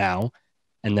off now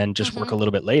and then just work a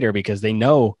little bit later because they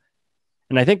know.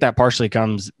 And I think that partially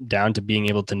comes down to being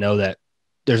able to know that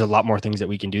there's a lot more things that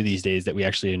we can do these days that we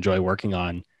actually enjoy working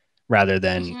on, rather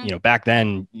than, back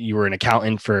then you were an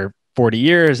accountant for 40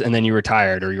 years and then you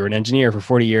retired, or you were an engineer for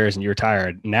 40 years and you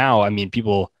retired. Now, I mean,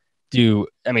 people can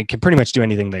pretty much do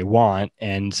anything they want.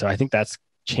 And so I think that's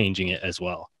changing it as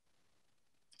well.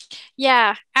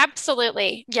 Yeah,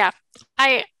 absolutely. Yeah.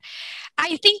 I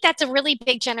think that's a really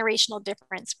big generational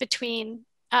difference between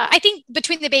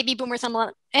between the baby boomers and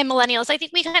millennials. I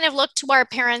think we kind of looked to our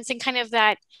parents and kind of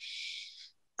that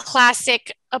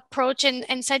classic approach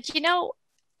and said,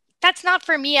 that's not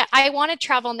for me. I want to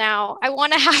travel now. I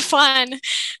want to have fun.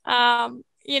 I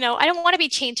don't want to be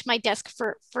chained to my desk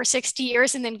for 60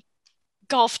 years and then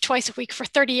golf twice a week for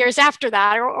 30 years after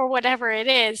that, or whatever it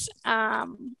is.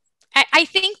 I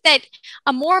think that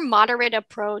a more moderate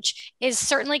approach is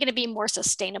certainly going to be more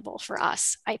sustainable for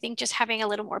us. I think just having a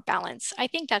little more balance, I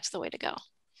think that's the way to go.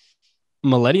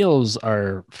 Millennials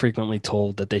are frequently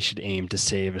told that they should aim to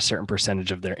save a certain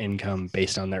percentage of their income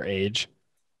based on their age.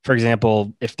 For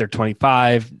example, if they're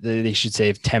 25, they should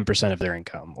save 10% of their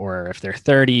income, or if they're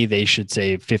 30, they should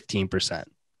save 15%.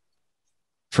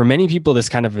 For many people, this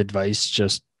kind of advice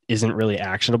just isn't really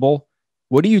actionable.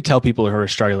 What do you tell people who are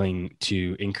struggling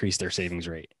to increase their savings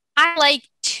rate? I like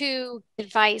to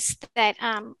advise that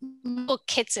Michael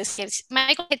Kitces gives.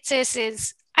 Michael Kitces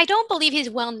is, I don't believe he's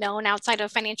well known outside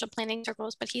of financial planning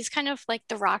circles, but he's kind of like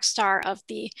the rock star of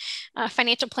the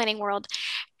financial planning world.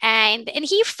 And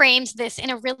he frames this in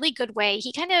a really good way.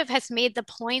 He kind of has made the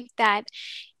point that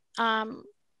um,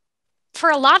 for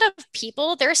a lot of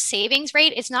people, their savings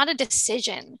rate is not a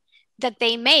decision that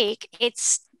they make,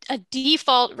 it's a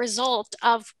default result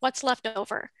of what's left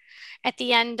over at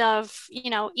the end of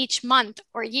each month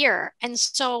or year. And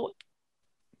so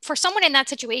for someone in that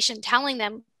situation, telling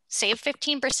them save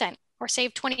 15% or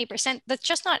save 20%, that's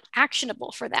just not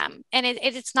actionable for them, and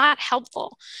it's not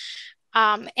helpful.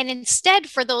 And instead,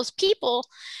 for those people,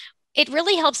 it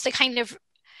really helps to kind of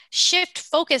shift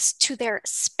focus to their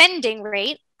spending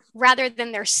rate rather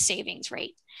than their savings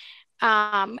rate,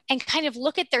 and kind of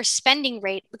look at their spending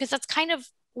rate, because that's kind of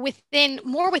within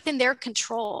their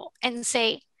control, and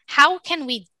say, how can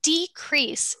we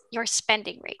decrease your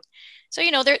spending rate? So,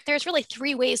 there's really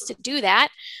three ways to do that.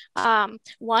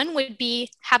 One would be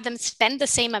have them spend the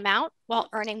same amount while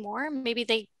earning more. Maybe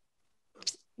they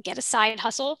get a side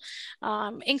hustle,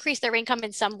 increase their income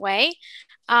in some way.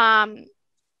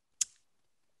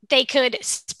 They could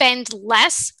spend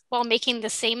less while making the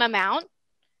same amount,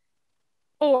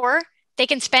 or they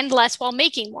can spend less while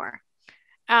making more,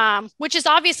 which is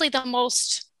obviously the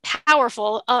most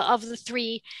powerful of the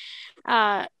three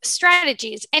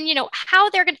strategies. And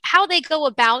how they go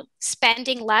about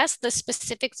spending less, the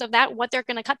specifics of that, what they're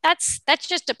going to cut, that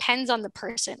just depends on the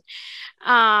person.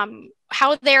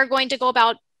 How they're going to go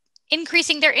about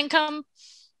increasing their income,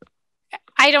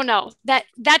 I don't know.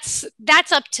 That's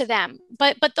up to them.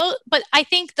 But I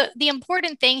think the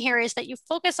important thing here is that you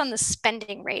focus on the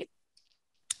spending rate.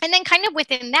 And then kind of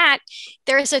within that,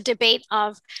 there's a debate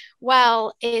of,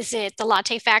 well, is it the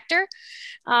latte factor?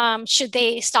 Should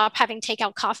they stop having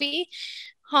takeout coffee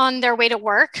on their way to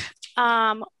work?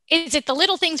 Is it the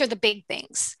little things or the big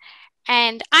things?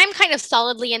 And I'm kind of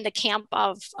solidly in the camp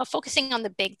of focusing on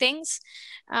the big things,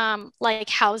 like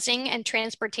housing and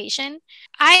transportation.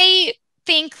 I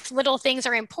think little things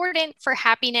are important for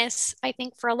happiness. I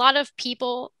think for a lot of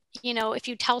people, if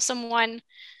you tell someone,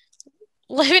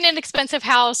 live in an expensive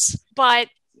house, but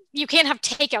you can't have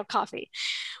takeout coffee,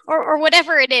 or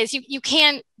whatever it is, you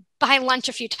can't buy lunch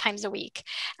a few times a week,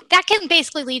 that can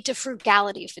basically lead to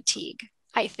frugality fatigue,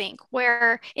 I think,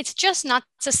 where it's just not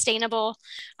sustainable.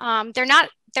 They're not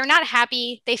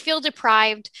happy, they feel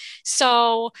deprived,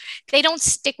 so they don't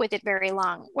stick with it very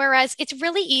long. Whereas it's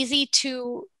really easy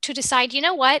to decide,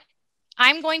 what,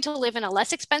 I'm going to live in a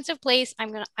less expensive place.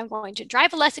 I'm going to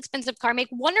drive a less expensive car, make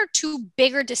one or two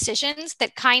bigger decisions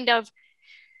that kind of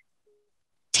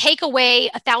take away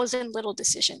 1,000 little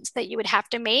decisions that you would have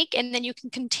to make. And then you can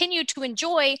continue to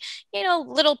enjoy,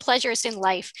 little pleasures in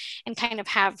life and kind of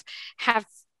have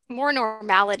more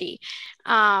normality.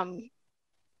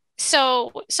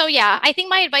 So yeah, I think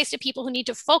my advice to people who need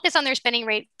to focus on their spending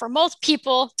rate, for most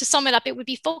people, to sum it up, it would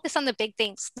be focus on the big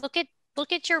things. Look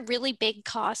at your really big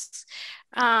costs.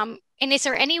 And is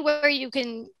there anywhere you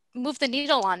can move the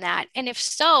needle on that? And if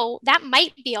so, that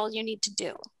might be all you need to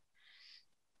do.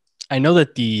 I know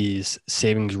that these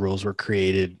savings rules were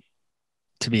created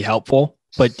to be helpful,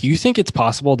 but do you think it's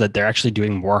possible that they're actually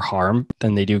doing more harm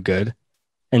than they do good?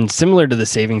 And similar to the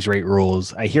savings rate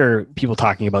rules, I hear people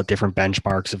talking about different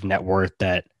benchmarks of net worth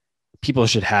that people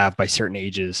should have by certain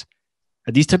ages.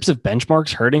 Are these types of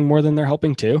benchmarks hurting more than they're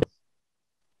helping too?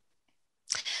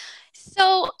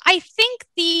 So I think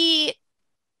the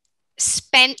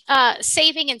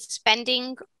saving and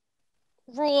spending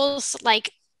rules,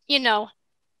 like,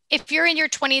 if you're in your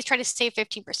 20s, try to save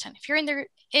 15%. If you're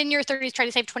in your 30s, try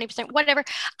to save 20%, whatever.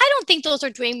 I don't think those are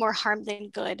doing more harm than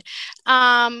good.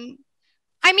 I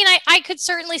mean, I could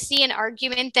certainly see an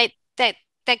argument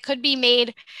that could be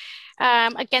made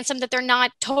against them, that they're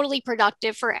not totally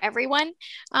productive for everyone.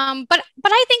 But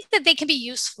I think that they can be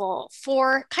useful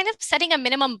for kind of setting a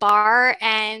minimum bar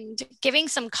and giving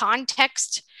some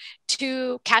context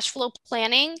to cash flow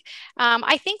planning.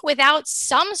 I think without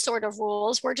some sort of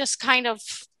rules, we're just kind of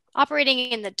operating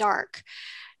in the dark.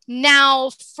 Now,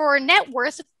 for net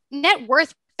worth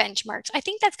benchmarks, I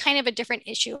think that's kind of a different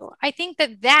issue. I think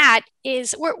that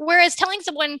is, whereas telling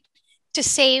someone to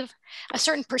save a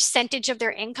certain percentage of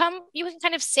their income, you can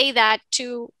kind of say that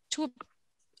to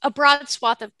a broad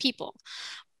swath of people.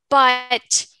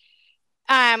 But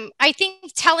I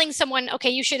think telling someone, okay,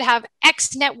 you should have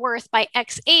X net worth by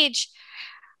X age,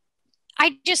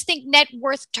 I just think net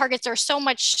worth targets are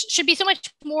should be so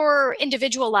much more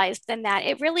individualized than that.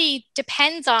 It really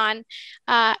depends on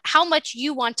how much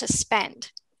you want to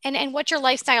spend and what your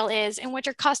lifestyle is and what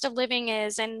your cost of living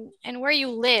is and where you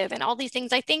live and all these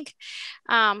things. I think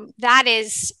that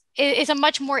is a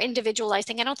much more individualized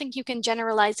thing. I don't think you can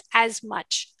generalize as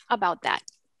much about that.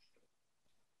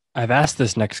 I've asked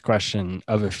this next question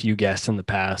of a few guests in the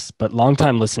past, but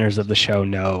longtime listeners of the show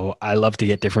know I love to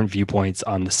get different viewpoints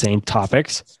on the same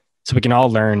topics so we can all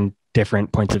learn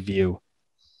different points of view.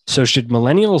 So, should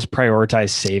millennials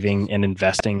prioritize saving and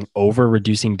investing over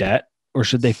reducing debt, or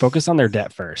should they focus on their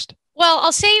debt first? Well,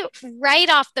 I'll say right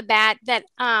off the bat that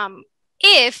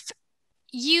if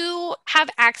you have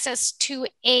access to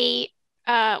a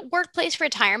workplace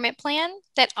retirement plan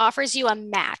that offers you a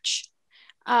match,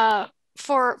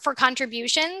 for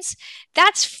contributions,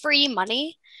 that's free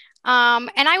money. And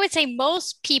I would say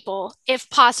most people, if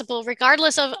possible,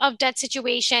 regardless of debt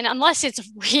situation, unless it's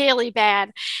really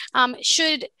bad,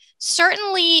 should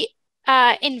certainly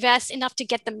invest enough to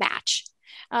get the match.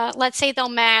 Let's say they'll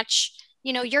match,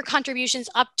 your contributions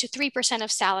up to 3%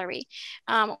 of salary,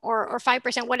 or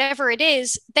 5%, whatever it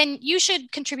is, then you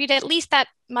should contribute at least that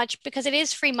much because it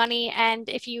is free money. And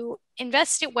if you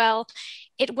invest it well,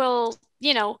 it will,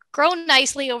 grow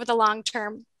nicely over the long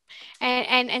term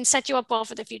and set you up well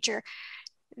for the future.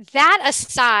 That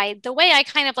aside, the way I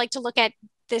kind of like to look at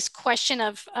this question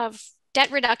of debt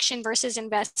reduction versus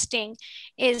investing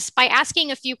is by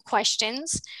asking a few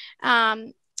questions.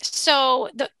 If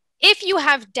you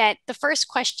have debt, the first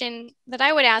question that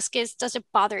I would ask is, does it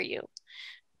bother you?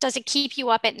 Does it keep you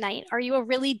up at night? Are you a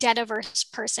really debt averse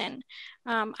person?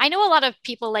 I know a lot of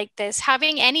people like this.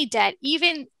 Having any debt,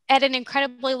 even at an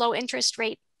incredibly low interest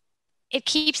rate, it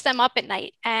keeps them up at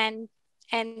night and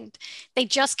they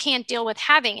just can't deal with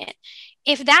having it.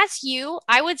 If that's you,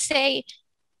 I would say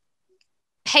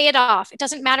pay it off. It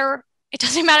doesn't matter. It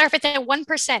doesn't matter if it's at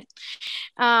 1%. And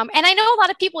I know a lot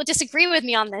of people would disagree with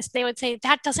me on this. They would say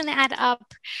that doesn't add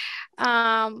up.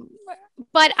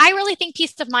 But I really think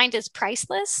peace of mind is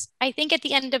priceless. I think at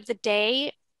the end of the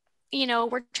day,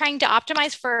 we're trying to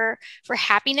optimize for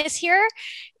happiness here.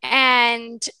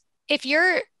 And if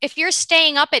you're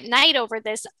staying up at night over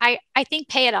this, I think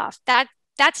pay it off.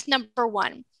 That's number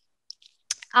one.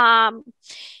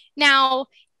 Now,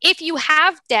 if you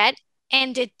have debt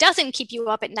and it doesn't keep you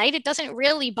up at night, it doesn't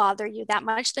really bother you that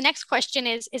much. The next question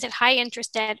is it high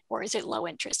interest debt or is it low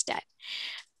interest debt?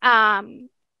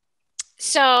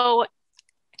 So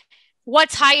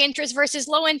what's high interest versus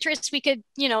low interest? We could,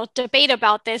 debate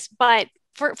about this, but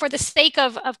for the sake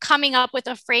of coming up with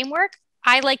a framework,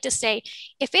 I like to say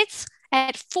if it's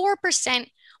at 4%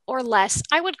 or less,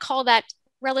 I would call that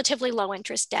relatively low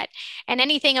interest debt. And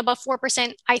anything above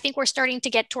 4%, I think we're starting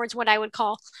to get towards what I would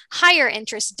call higher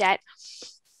interest debt.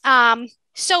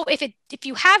 So if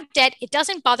you have debt, it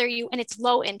doesn't bother you and it's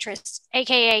low interest,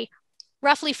 AKA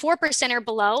roughly 4% or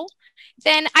below,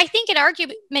 then I think an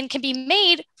argument can be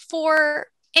made for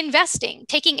investing,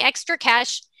 taking extra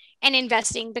cash and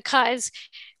investing, because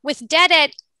with debt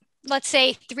at, let's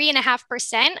say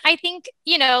 3.5%, I think,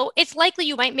 it's likely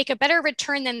you might make a better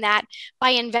return than that by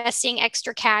investing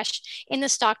extra cash in the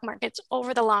stock markets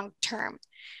over the long term.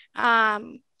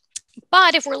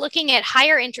 But if we're looking at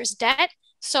higher interest debt,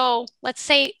 so let's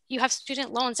say you have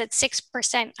student loans at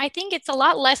 6%, I think it's a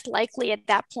lot less likely at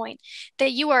that point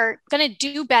that you are going to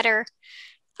do better.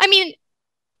 I mean,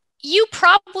 you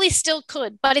probably still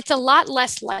could, but it's a lot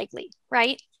less likely,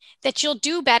 right, that you'll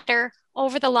do better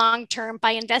over the long term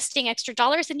by investing extra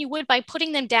dollars than you would by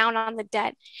putting them down on the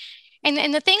debt.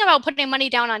 And the thing about putting money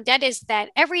down on debt is that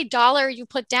every dollar you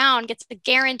put down gets a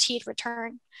guaranteed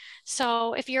return.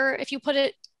 So if you put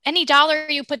it, any dollar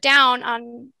you put down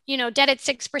on, debt at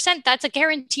 6%, that's a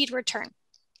guaranteed return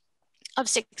of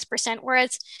 6%.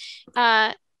 Whereas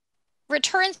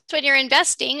returns when you're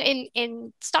investing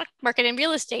in stock market and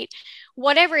real estate,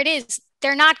 whatever it is,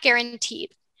 they're not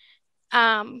guaranteed.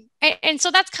 And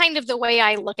so that's kind of the way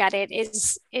I look at it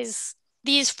is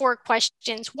these four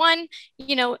questions. One,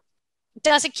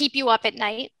 does it keep you up at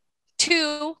night?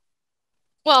 Two,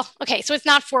 well, okay, so it's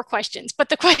not four questions, but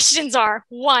the questions are: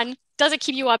 one, does it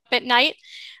keep you up at night?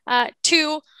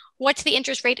 Two, what's the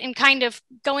interest rate? And kind of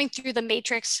going through the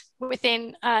matrix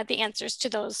within the answers to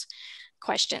those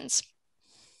questions.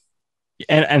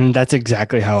 And that's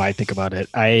exactly how I think about it.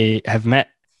 I have met,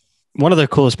 one of the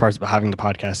coolest parts about having the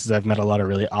podcast is I've met a lot of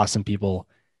really awesome people,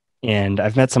 and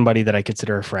I've met somebody that I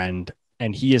consider a friend,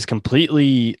 and he is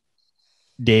completely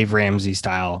Dave Ramsey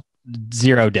style.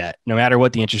 zero debt, no matter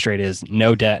what the interest rate is,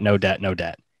 no debt, no debt, no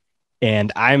debt.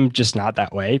 And I'm just not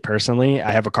that way personally.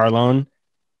 I have a car loan.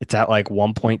 It's at like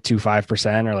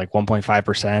 1.25% or like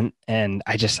 1.5%. And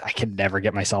I could never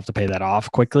get myself to pay that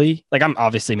off quickly. Like I'm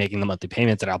obviously making the monthly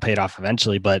payments and I'll pay it off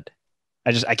eventually, but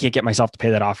I can't get myself to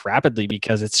pay that off rapidly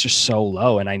because it's just so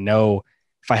low. And I know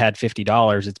if I had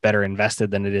 $50, it's better invested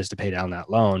than it is to pay down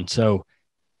that loan. So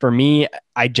for me,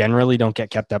 I generally don't get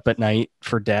kept up at night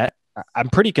for debt. I'm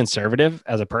pretty conservative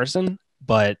as a person,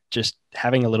 but just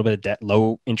having a little bit of debt,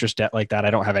 low interest debt like that,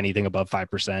 I don't have anything above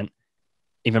 5%.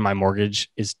 Even my mortgage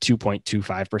is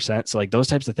 2.25%. So like those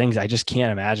types of things, I just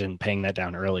can't imagine paying that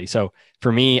down early. So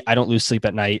for me, I don't lose sleep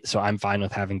at night. So I'm fine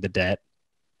with having the debt,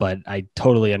 but I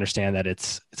totally understand that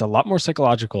it's a lot more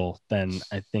psychological than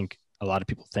I think a lot of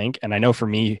people think. And I know for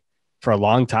me, for a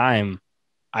long time,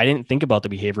 I didn't think about the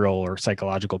behavioral or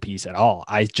psychological piece at all.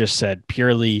 I just said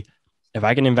purely, if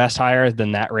I can invest higher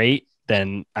than that rate,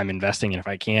 then I'm investing. And if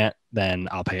I can't, then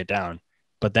I'll pay it down.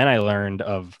 But then I learned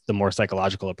of the more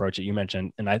psychological approach that you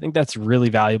mentioned. And I think that's really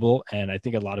valuable. And I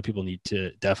think a lot of people need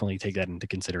to definitely take that into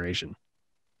consideration.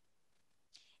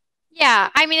 Yeah,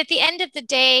 I mean, at the end of the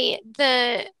day,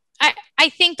 I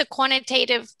think the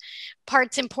quantitative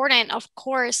part's important, of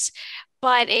course,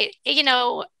 but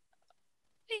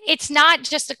it's not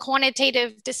just a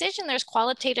quantitative decision. There's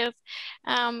qualitative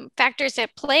factors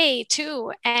at play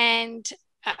too, and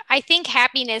I think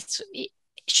happiness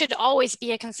should always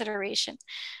be a consideration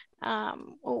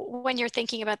when you're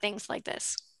thinking about things like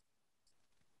this.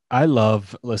 I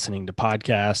love listening to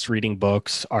podcasts, reading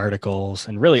books, articles,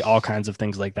 and really all kinds of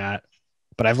things like that.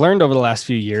 But I've learned over the last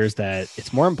few years that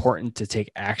it's more important to take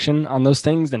action on those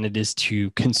things than it is to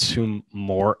consume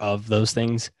more of those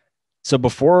things. So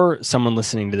before someone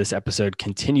listening to this episode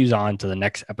continues on to the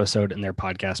next episode in their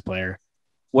podcast player,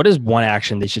 what is one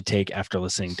action they should take after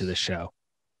listening to this show?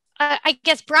 I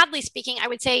guess broadly speaking, I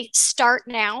would say start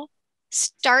now.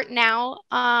 Start now.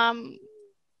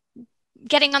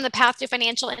 Getting on the path to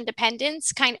financial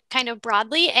independence, kind of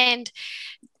broadly, and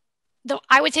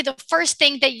I would say the first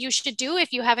thing that you should do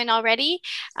if you haven't already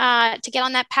to get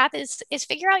on that path is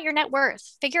figure out your net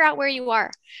worth, figure out where you are,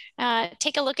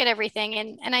 take a look at everything,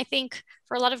 and I think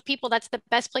for a lot of people that's the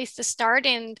best place to start,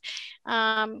 and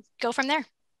go from there.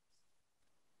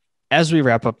 As we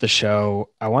wrap up the show,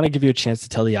 I want to give you a chance to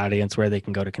tell the audience where they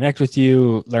can go to connect with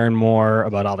you, learn more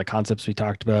about all the concepts we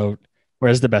talked about.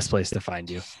 Where's the best place to find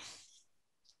you?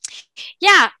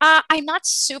 Yeah, I'm not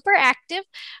super active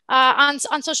on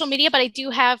social media, but I do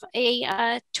have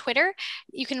a Twitter.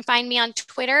 You can find me on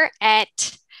Twitter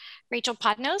at Rachel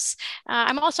Podnos.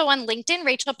 I'm also on LinkedIn,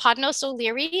 Rachel Podnos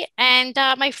O'Leary, and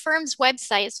my firm's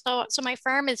website. So my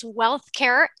firm is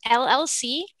Wealthcare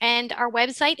LLC, and our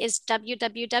website is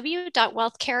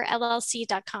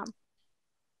www.wealthcarellc.com.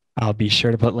 I'll be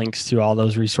sure to put links to all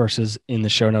those resources in the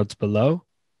show notes below.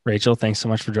 Rachel, thanks so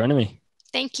much for joining me.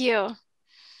 Thank you.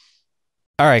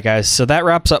 All right, guys. So that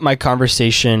wraps up my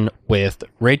conversation with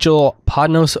Rachel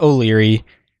Podnos O'Leary.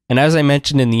 And as I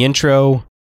mentioned in the intro,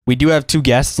 we do have two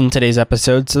guests in today's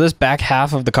episode. So this back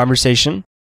half of the conversation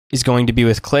is going to be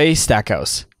with Clay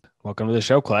Stackhouse. Welcome to the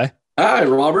show, Clay. Hi,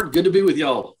 Robert. Good to be with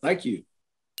y'all. Thank you.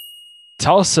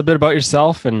 Tell us a bit about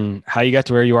yourself and how you got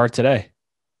to where you are today.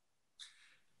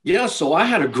 Yeah, so I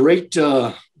had a great,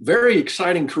 very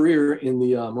exciting career in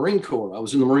the Marine Corps. I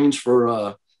was in the Marines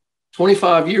for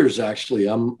 25 years, actually.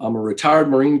 I'm a retired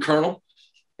Marine colonel.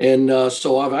 And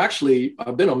so I've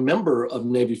been a member of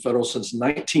Navy Federal since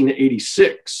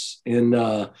 1986.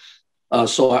 And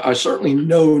so I certainly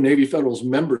know Navy Federal's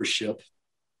membership.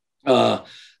 I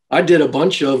did a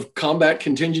bunch of combat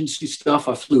contingency stuff.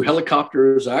 I flew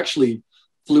helicopters. I actually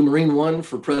flew Marine One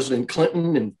for President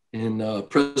Clinton and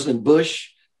President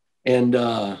Bush. And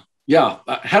yeah,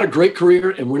 I had a great career.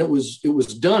 And when it was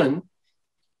done,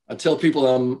 I tell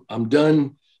people I'm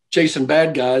done chasing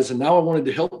bad guys, and now I wanted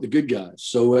to help the good guys.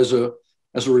 So as a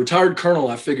retired colonel,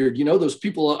 I figured, those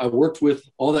people I worked with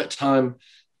all that time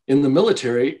in the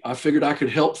military, I figured I could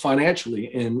help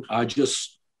financially. And I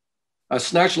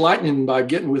snatched lightning by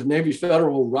getting with Navy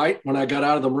Federal right when I got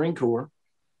out of the Marine Corps.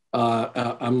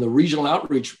 I'm the regional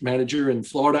outreach manager in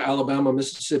Florida, Alabama,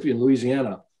 Mississippi, and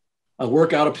Louisiana. I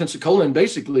work out of Pensacola, and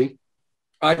basically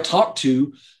I talk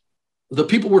to the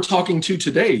people we're talking to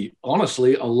today.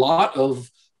 Honestly, a lot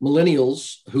of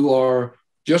millennials who are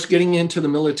just getting into the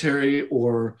military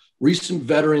or recent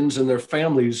veterans and their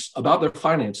families about their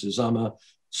finances. I'm a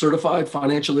certified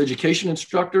financial education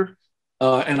instructor,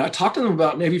 and I talk to them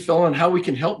about Navy Federal and how we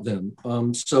can help them.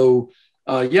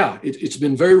 Yeah, it's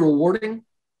been very rewarding.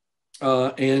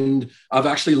 And I've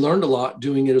actually learned a lot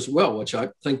doing it as well, which I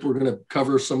think we're going to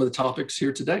cover some of the topics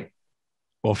here today.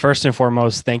 Well, first and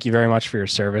foremost, thank you very much for your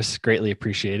service. Greatly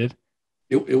appreciated.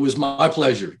 It was my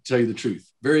pleasure, to tell you the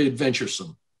truth. Very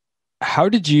adventuresome. How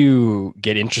did you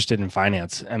get interested in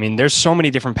finance? I mean, there's so many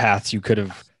different paths you could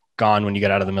have gone when you got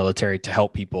out of the military to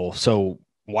help people. So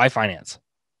why finance?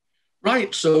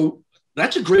 Right. So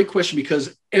that's a great question,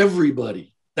 because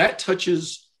that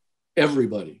touches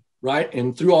everybody, right?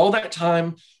 And through all that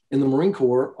time in the Marine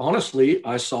Corps, honestly,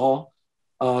 I saw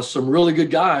some really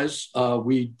good guys.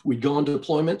 We'd go on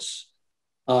deployments.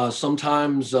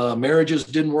 Sometimes marriages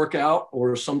didn't work out,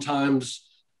 or sometimes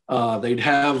they'd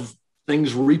have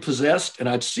things repossessed, and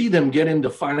I'd see them get into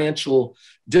financial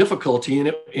difficulty,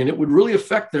 and it would really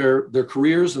affect their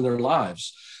careers and their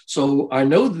lives. So I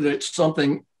know that it's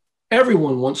something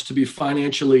everyone wants to be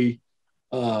financially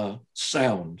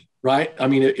sound, right? I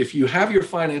mean, if you have your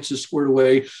finances squared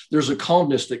away, there's a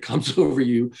calmness that comes over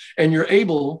you, and you're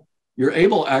able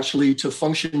actually to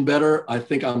function better. I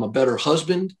think I'm a better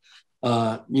husband.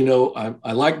 I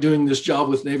like doing this job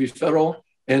with Navy Federal,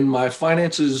 and my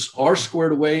finances are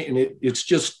squared away, and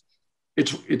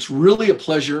it's really a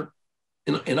pleasure.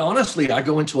 And honestly, I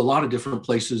go into a lot of different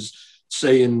places,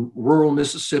 say in rural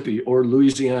Mississippi or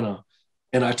Louisiana,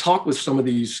 and I talk with some of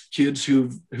these kids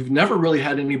who've never really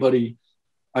had anybody.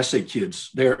 I say kids,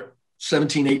 they're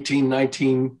 17, 18,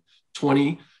 19,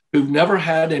 20, who've never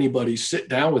had anybody sit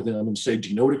down with them and say, do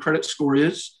you know what a credit score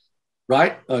is?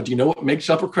 Right? Do you know what makes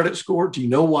up a credit score? Do you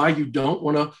know why you don't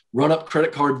want to run up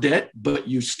credit card debt, but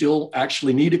you still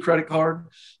actually need a credit card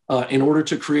in order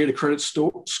to create a credit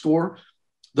score?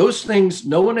 Those things,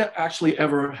 no one actually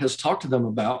ever has talked to them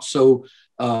about. So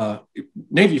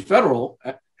Navy Federal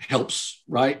helps,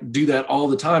 right, do that all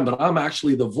the time. But I'm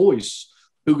actually the voice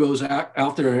who goes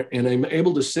out there, and I'm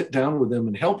able to sit down with them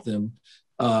and help them.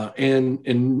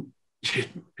 And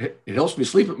it helps me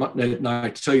sleep at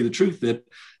night, to tell you the truth, that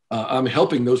I'm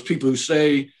helping those people who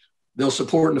say they'll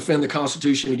support and defend the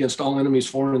Constitution against all enemies,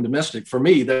 foreign and domestic. For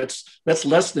me, that's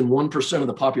less than 1% of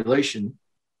the population.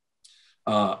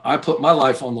 I put my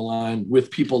life on the line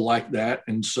with people like that.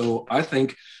 And so I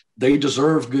think they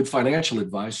deserve good financial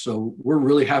advice. So we're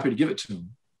really happy to give it to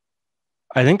them.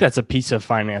 I think that's a piece of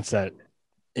finance that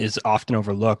is often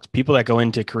overlooked. People that go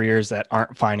into careers that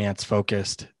aren't finance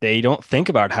focused, they don't think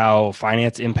about how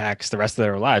finance impacts the rest of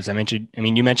their lives.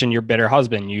 You mentioned your better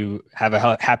husband, you have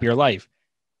a happier life.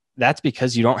 That's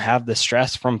because you don't have the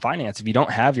stress from finance. If you don't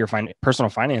have your personal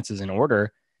finances in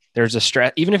order, there's a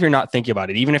stress, even if you're not thinking about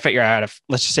it, even if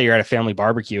let's just say you're at a family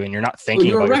barbecue and you're not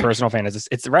thinking about your personal finances,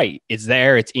 it's right. It's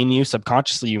there, it's in you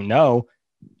subconsciously, and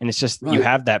it's just, you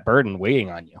have that burden waiting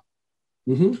on you.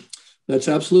 Mm-hmm. That's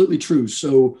absolutely true.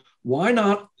 So why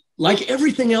not, like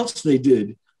everything else they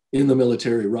did in the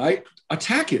military, right?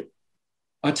 Attack it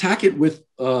with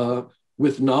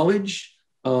knowledge,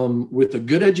 with a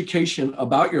good education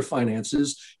about your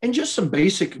finances, and just some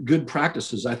basic good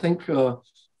practices. I think for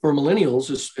millennials,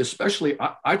 especially,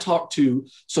 I talk to,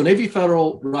 so Navy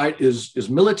Federal, right, is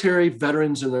military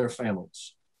veterans and their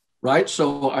families, right?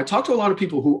 So I talk to a lot of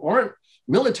people who aren't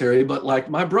military, but like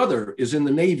my brother is in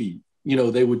the Navy,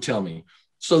 they would tell me.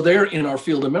 So they're in our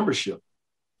field of membership.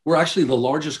 We're actually the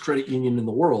largest credit union in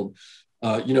the world.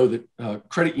 That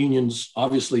credit unions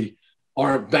obviously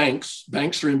aren't banks.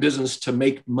 Banks are in business to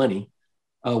make money.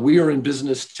 We are in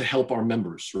business to help our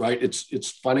members, right? It's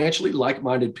financially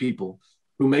like-minded people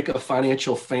who make a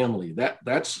financial family.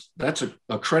 That's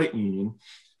a credit union.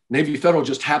 Navy Federal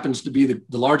just happens to be the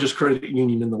largest credit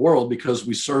union in the world because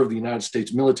we serve the United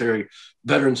States military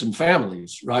veterans and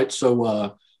families, right?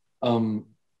 So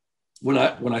when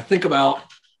I think about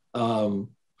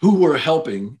who we're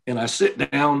helping, and I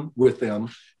sit down with them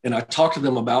and I talk to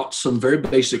them about some very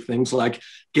basic things like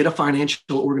get a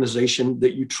financial organization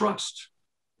that you trust,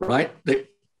 right?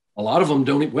 A lot of them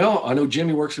don't. Well, I know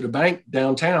Jimmy works at a bank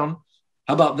downtown.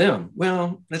 How about them?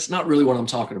 Well, that's not really what I'm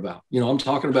talking about. I'm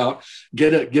talking about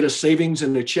get a savings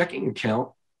and a checking account,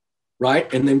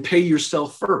 right? And then pay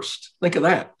yourself first. Think of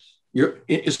that.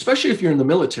 Especially if you're in the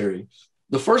military.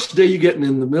 The first day you get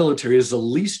in the military is the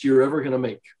least you're ever going to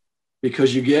make,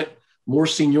 because you get more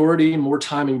seniority, more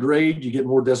time and grade, you get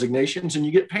more designations, and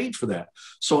you get paid for that.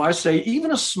 So I say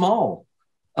even a small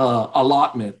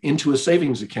allotment into a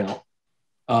savings account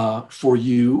for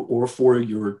you or for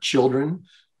your children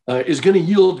is going to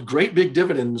yield great big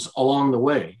dividends along the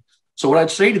way. So what I'd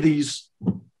say to these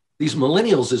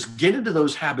millennials is get into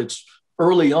those habits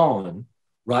early on,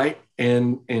 right?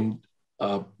 And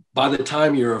by the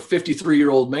time you're a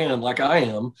 53-year-old man like I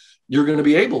am, you're going to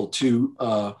be able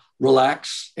to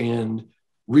relax and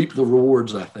reap the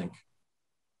rewards, I think.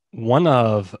 One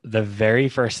of the very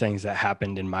first things that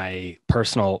happened in my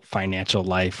personal financial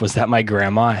life was that my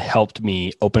grandma helped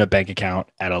me open a bank account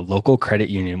at a local credit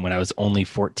union when I was only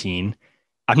 14.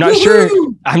 I'm not sure.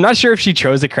 Woohoo! I'm not sure if she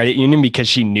chose a credit union because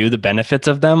she knew the benefits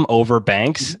of them over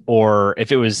banks, or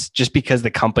if it was just because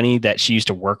the company that she used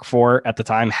to work for at the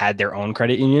time had their own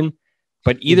credit union.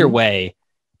 But either Mhm. way,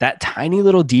 that tiny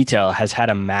little detail has had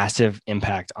a massive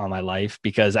impact on my life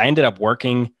because I ended up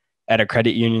working at a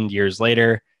credit union years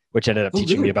later, which ended up Oh,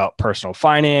 teaching me good. about personal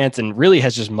finance and really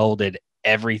has just molded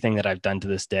everything that I've done to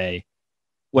this day.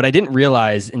 What I didn't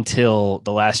realize until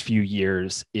the last few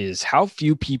years is how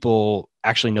few people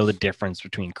actually know the difference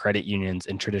between credit unions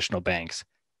and traditional banks.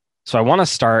 So I want to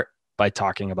start by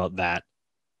talking about that.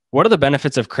 What are the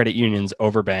benefits of credit unions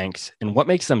over banks and what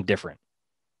makes them different?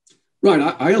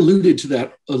 Right. I alluded to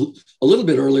that a little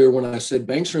bit earlier when I said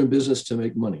banks are in business to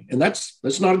make money. And that's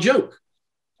not a joke.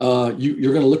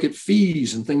 You're going to look at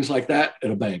fees and things like that at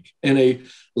a bank.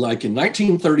 Like in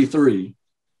 1933,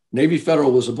 Navy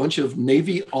Federal was a bunch of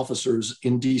Navy officers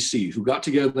in DC who got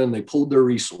together and they pulled their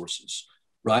resources,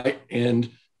 right? And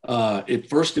at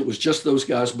first it was just those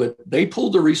guys, but they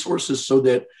pulled the resources so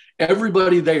that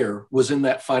everybody there was in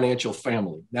that financial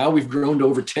family. Now we've grown to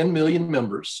over 10 million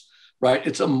members, right?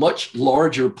 It's a much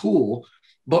larger pool,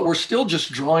 but we're still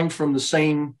just drawing from the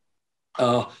same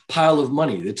pile of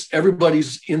money. It's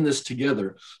everybody's in this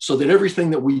together so that everything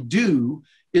that we do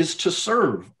is to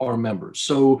serve our members.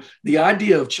 So the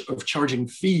idea of charging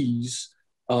fees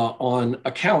on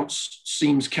accounts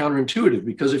seems counterintuitive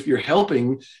because if you're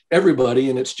helping everybody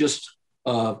and it's just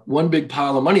one big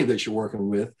pile of money that you're working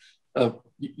with,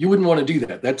 you wouldn't want to do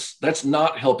that. That's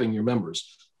not helping your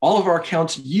members. All of our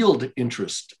accounts yield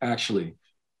interest, actually.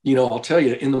 You know, I'll tell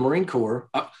you, in the Marine Corps,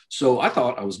 so I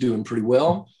thought I was doing pretty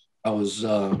well. I was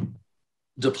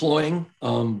deploying,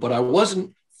 but I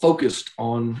wasn't focused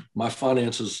on my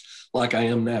finances like I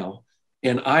am now.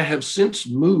 And I have since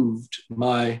moved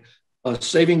my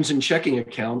savings and checking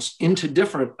accounts into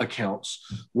different accounts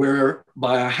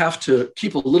whereby I have to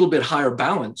keep a little bit higher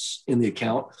balance in the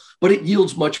account, but it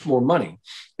yields much more money.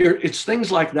 It's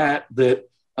things like that that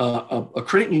a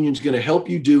credit union is going to help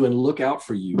you do and look out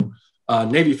for you.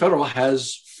 Navy Federal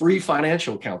has free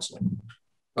financial counseling,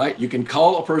 right? You can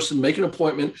call a person, make an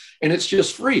appointment, and it's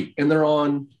just free. And they're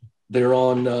on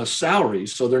salary,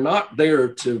 so they're not there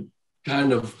to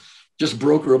kind of just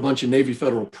broker a bunch of Navy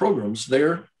Federal programs.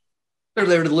 They're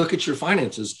there to look at your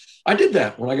finances. I did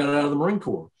that when I got out of the Marine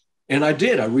Corps, and I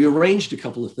rearranged a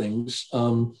couple of things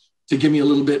to give me a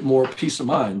little bit more peace of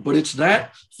mind. But it's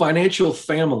that financial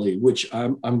family, which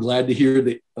I'm glad to hear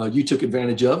that you took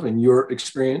advantage of in your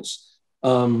experience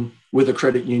with a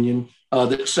credit union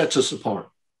that sets us apart.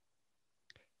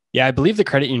 Yeah, I believe the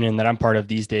credit union that I'm part of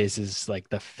these days is like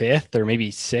the fifth or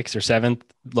maybe sixth or seventh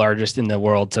largest in the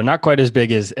world. So not quite as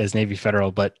big as Navy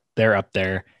Federal, but they're up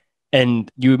there.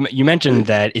 And you mentioned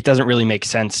that it doesn't really make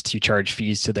sense to charge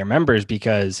fees to their members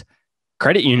because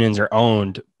credit unions are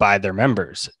owned by their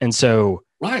members. And so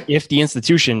Right. if the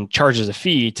institution charges a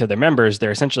fee to their members,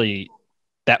 they're essentially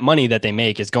that money that they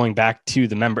make is going back to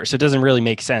the member. So it doesn't really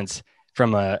make sense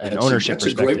from an ownership That's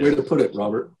perspective. a great way to put it,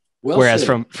 Robert. Well Whereas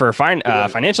said. for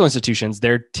financial institutions,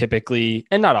 they're typically,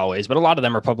 and not always, but a lot of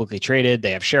them are publicly traded.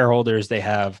 They have shareholders. They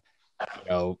have,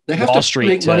 They have Wall to Street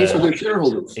make money for their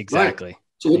shareholders. Exactly. Right.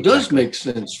 So it does make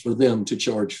sense for them to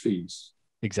charge fees.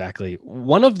 Exactly.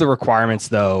 One of the requirements,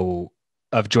 though,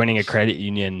 of joining a credit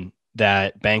union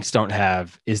that banks don't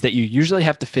have is that you usually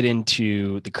have to fit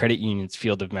into the credit union's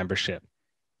field of membership.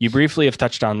 You briefly have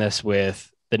touched on this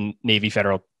with the Navy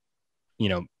Federal,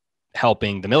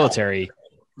 helping the military.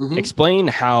 Mm-hmm. Explain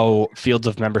how fields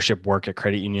of membership work at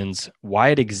credit unions, why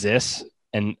it exists,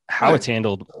 and how it's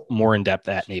handled more in depth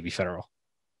at Navy Federal.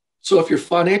 So if you're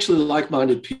financially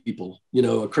like-minded people,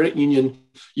 a credit union,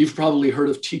 you've probably heard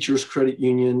of teachers' credit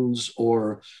unions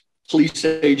or police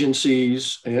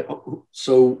agencies.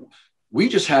 So we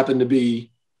just happen to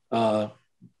be the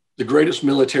greatest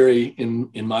military,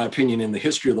 in my opinion, in the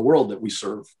history of the world that we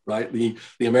serve, right? The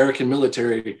American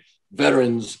military,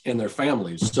 veterans and their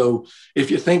families. So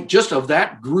if you think just of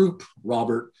that group,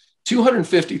 Robert,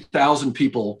 250,000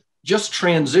 people just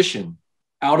transition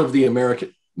out of the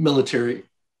American military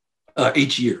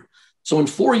each year. So in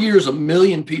 4 years, 1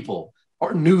 million people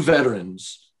are new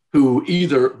veterans who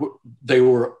either they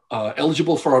were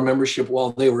eligible for our membership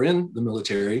while they were in the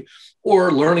military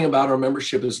or learning about our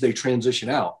membership as they transition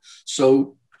out.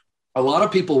 So a lot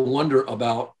of people wonder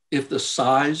about if the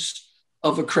size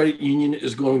of a credit union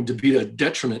is going to be a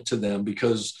detriment to them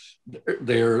because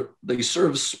they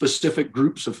serve specific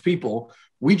groups of people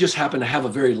We just happen to have a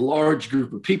very large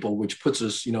group of people, which puts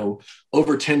us,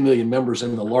 over 10 million members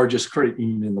in the largest credit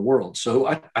union in the world. So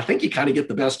I think you kind of get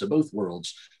the best of both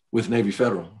worlds with Navy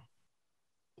Federal.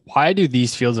 Why do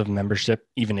these fields of membership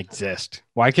even exist?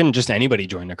 Why can just anybody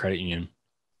join a credit union?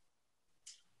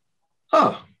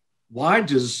 Why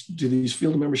do these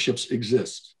field memberships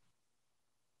exist?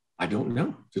 I don't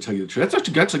know, to tell you the truth.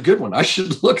 That's a good one. I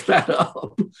should look that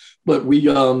up. But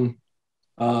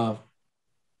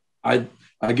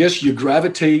I guess you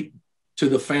gravitate to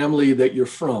the family that you're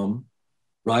from,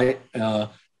 right?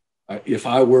 If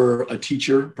I were a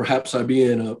teacher, perhaps I'd be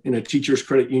in a teacher's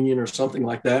credit union or something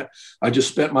like that. I just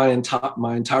spent my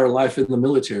entire life in the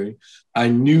military. I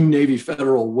knew Navy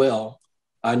Federal well.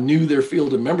 I knew their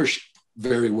field of membership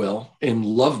very well and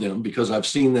loved them because I've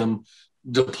seen them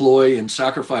deploy and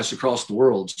sacrifice across the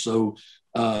world. So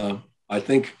I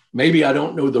think maybe I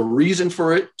don't know the reason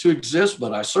for it to exist,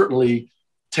 but I certainly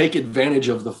take advantage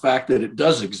of the fact that it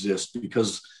does exist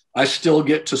because I still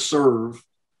get to serve,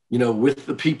 with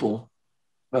the people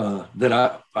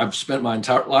that I've spent my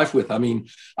entire life with. I mean,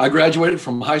 I graduated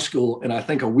from high school, and I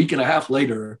think a week and a half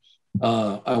later,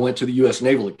 I went to the U.S.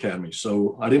 Naval Academy.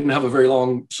 So I didn't have a very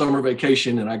long summer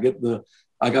vacation, and I got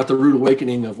the rude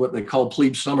awakening of what they call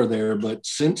plebe summer there. But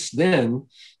since then,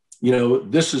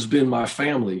 this has been my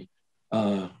family.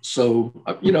 So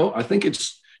I think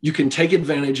you can take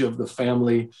advantage of the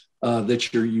family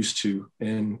that you're used to.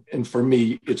 And for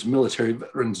me, it's military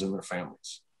veterans and their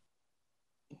families.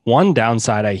 One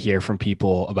downside I hear from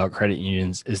people about credit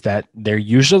unions is that they're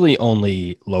usually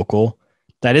only local.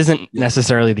 That isn't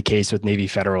necessarily the case with Navy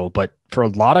Federal, but for a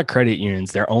lot of credit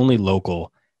unions, they're only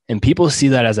local. And people see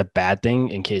that as a bad thing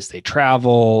in case they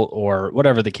travel or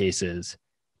whatever the case is.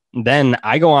 Then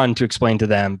I go on to explain to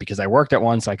them, because I worked at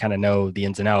one, so I kind of know the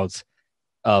ins and outs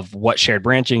of what shared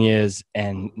branching is.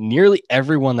 And nearly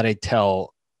everyone that I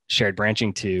tell shared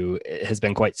branching to has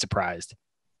been quite surprised.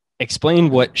 Explain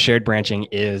what shared branching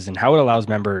is and how it allows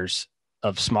members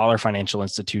of smaller financial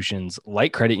institutions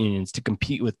like credit unions to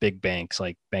compete with big banks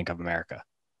like Bank of America.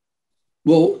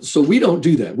 Well, so we don't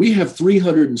do that. We have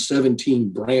 317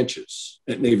 branches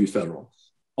at Navy Federal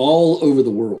all over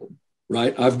the world,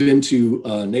 right? I've been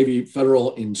to Navy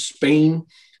Federal in Spain.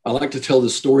 I like to tell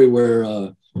this story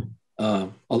where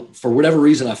for whatever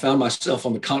reason, I found myself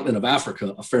on the continent of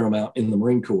Africa a fair amount in the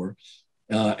Marine Corps.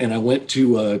 And I went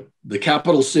to the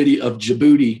capital city of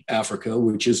Djibouti, Africa,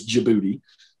 which is Djibouti.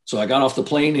 So I got off the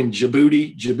plane in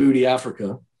Djibouti,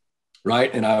 Africa,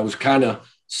 right? And I was kind of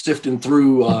sifting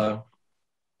through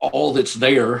all that's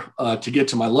there to get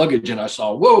to my luggage. And I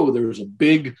saw, whoa, there's a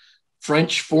big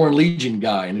French Foreign Legion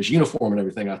guy in his uniform and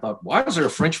everything. I thought, why is there a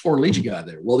French Foreign Legion guy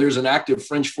there? Well, there's an active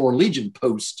French Foreign Legion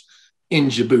post in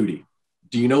Djibouti.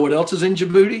 Do you know what else is in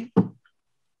Djibouti?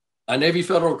 A Navy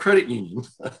Federal credit union.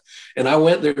 And I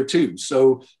went there too.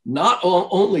 So not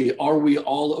only are we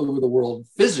all over the world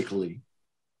physically,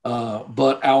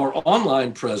 but our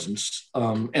online presence,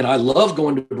 and I love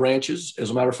going to branches. As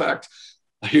a matter of fact,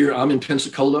 here I'm in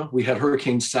Pensacola. We had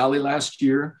Hurricane Sally last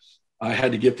year. I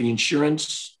had to get the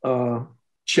insurance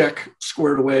check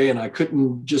squared away, and I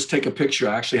couldn't just take a picture.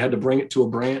 I actually had to bring it to a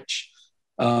branch.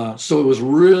 So it was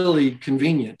really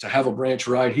convenient to have a branch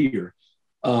right here.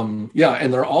 And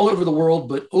they're all over the world,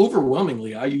 but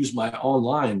overwhelmingly, I use my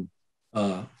online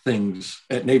things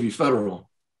at Navy Federal,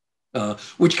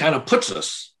 which kind of puts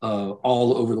us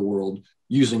all over the world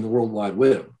using the World Wide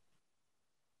Web.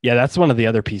 Yeah, that's one of the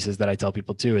other pieces that I tell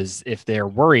people too, is if they're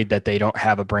worried that they don't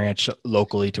have a branch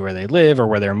locally to where they live or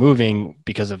where they're moving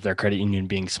because of their credit union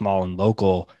being small and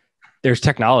local, there's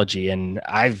technology. And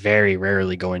I very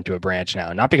rarely go into a branch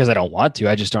now, not because I don't want to,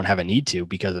 I just don't have a need to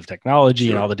because of technology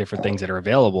and all the different things that are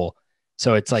available.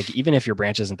 So it's like, even if your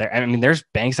branch isn't there, I mean, there's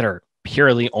banks that are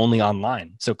purely only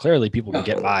online. So clearly people can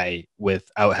get by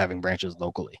without having branches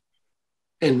locally.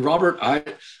 And Robert,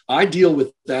 I deal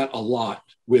with that a lot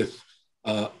with,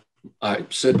 I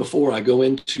said before, I go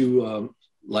into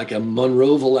like a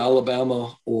Monroeville,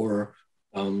 Alabama, or,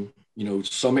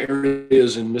 some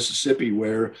areas in Mississippi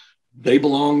where they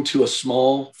belong to a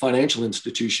small financial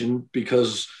institution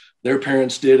because their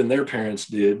parents did and their parents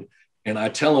did. And I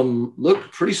tell them,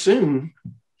 look, pretty soon,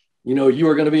 you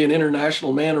are going to be an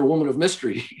international man or woman of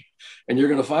mystery, and you're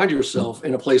going to find yourself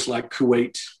in a place like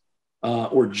Kuwait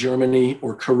or Germany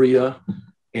or Korea.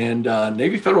 And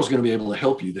Navy Federal is going to be able to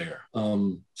help you there.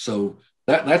 So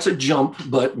that's a jump.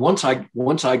 But once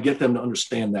I get them to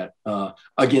understand that,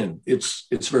 again,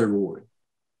 it's very rewarding.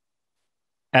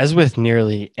 As with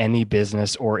nearly any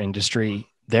business or industry,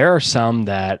 there are some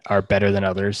that are better than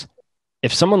others.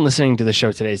 If someone listening to the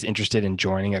show today is interested in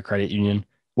joining a credit union,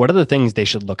 What are the things they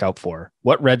should look out for?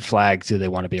 What red flags do they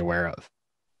want to be aware of?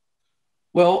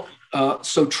 Well,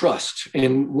 so trust.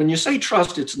 And when you say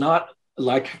trust, it's not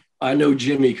like I know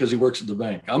Jimmy because he works at the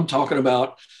bank. I'm talking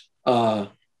about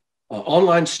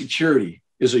online security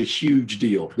is a huge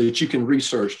deal that you can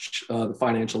research the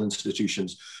financial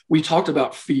institutions. We talked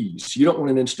about fees. You don't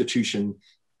want an institution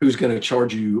who's going to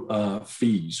charge you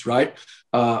fees, right?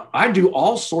 I do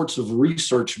all sorts of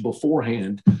research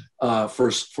beforehand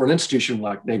for an institution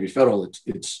like Navy Federal.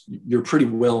 You're pretty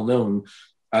well known.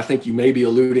 I think you may be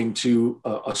alluding to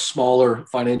a smaller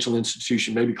financial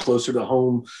institution, maybe closer to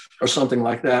home or something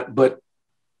like that. But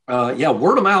yeah,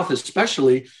 word of mouth,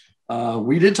 especially.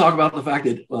 We did talk about the fact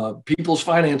that people's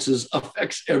finances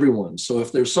affects everyone. So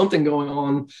if there's something going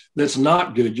on that's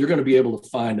not good, you're going to be able to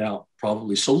find out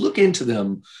probably. So look into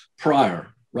them prior,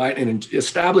 right? And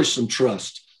establish some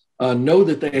trust. Know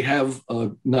that they have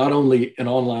not only an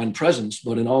online presence,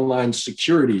 but an online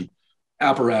security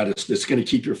apparatus that's going to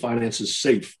keep your finances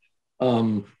safe.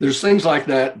 There's things like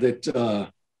that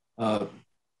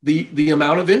the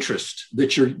amount of interest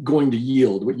that you're going to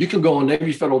yield. You can go on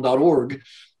NavyFederal.org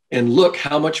and look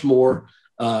how much more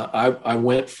I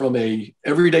went from a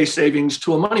everyday savings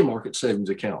to a money market savings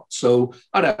account. So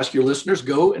I'd ask your listeners,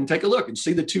 go and take a look and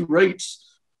see the two rates.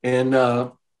 And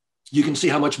you can see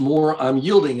how much more I'm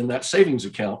yielding in that savings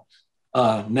account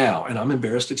now. And I'm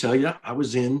embarrassed to tell you,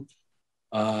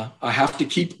 I have to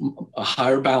keep a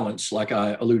higher balance, like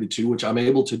I alluded to, which I'm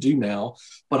able to do now.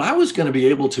 But I was going to be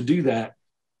able to do that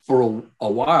for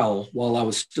a while I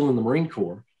was still in the Marine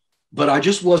Corps. But I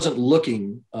just wasn't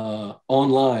looking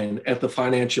online at the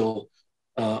financial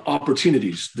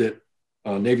opportunities that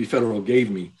Navy Federal gave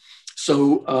me.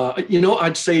 So,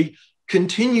 I'd say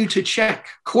continue to check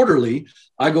quarterly.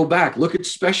 I go back, look at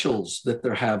specials that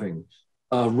they're having,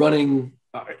 running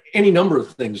any number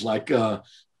of things like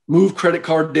move credit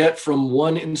card debt from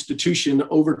one institution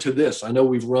over to this. I know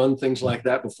we've run things like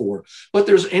that before, but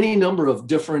there's any number of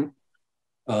different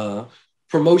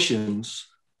promotions.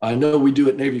 I know we do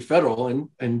at Navy Federal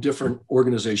and different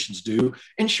organizations do.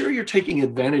 Ensure you're taking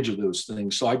advantage of those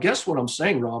things. So I guess what I'm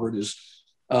saying, Robert, is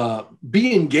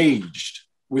be engaged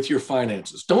with your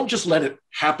finances. Don't just let it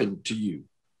happen to you,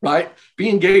 right? Be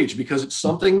engaged because it's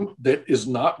something that is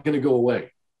not going to go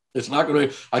away. It's not going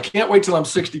to, I can't wait till I'm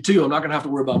 62. I'm not going to have to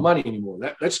worry about money anymore.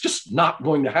 That's just not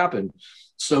going to happen.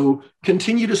 So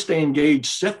continue to stay engaged,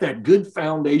 set that good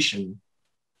foundation,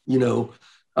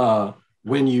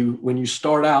 when you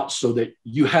start out so that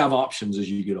you have options as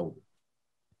you get older.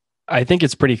 I think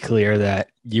it's pretty clear that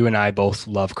you and I both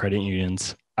love credit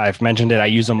unions. I've mentioned it. I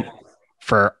use them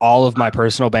for all of my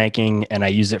personal banking and I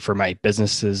use it for my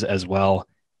businesses as well.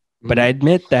 But I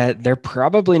admit that they're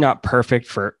probably not perfect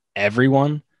for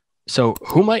everyone. So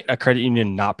who might a credit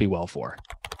union not be well for?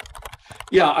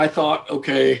 Yeah, I thought,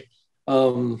 okay,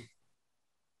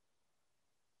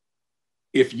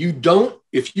 if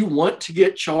you want to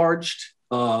get charged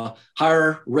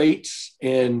higher rates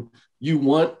and you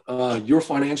want your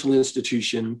financial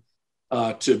institution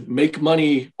to make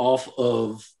money off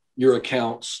of your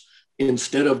accounts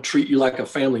instead of treat you like a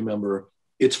family member,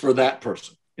 it's for that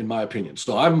person, in my opinion.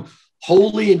 So I'm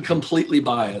wholly and completely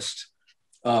biased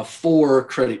for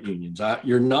credit unions.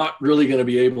 You're not really going to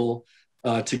be able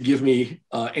to give me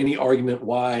any argument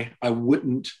why I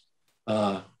wouldn't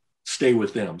stay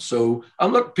with them. So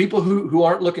I'm looking people who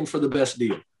aren't looking for the best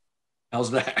deal.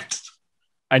 How's that?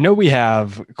 I know we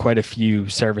have quite a few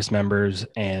service members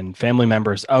and family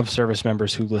members of service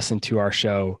members who listen to our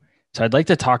show. So I'd like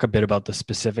to talk a bit about the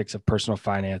specifics of personal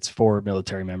finance for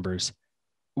military members.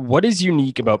 What is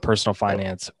unique about personal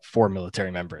finance for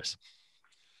military members?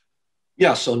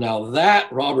 Yeah, so now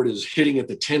that, Robert, is hitting at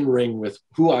the 10 ring with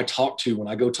who I talk to when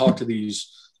I go talk to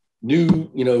these new,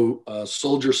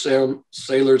 soldiers,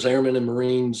 sailors, airmen, and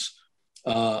Marines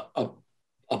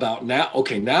about now.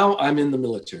 Okay, now I'm in the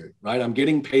military, right? I'm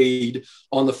getting paid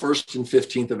on the 1st and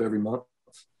 15th of every month.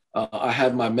 I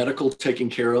have my medical taken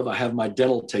care of. I have my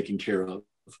dental taken care of.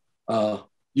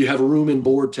 You have a room and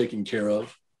board taken care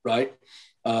of, right?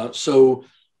 So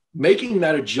making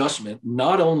that adjustment,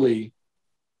 not only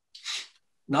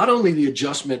the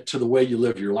adjustment to the way you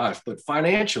live your life, but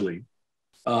financially,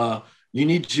 you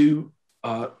need to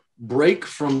break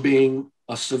from being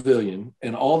a civilian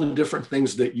and all the different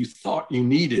things that you thought you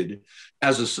needed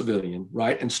as a civilian,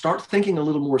 right? And start thinking a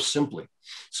little more simply.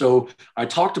 So I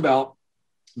talked about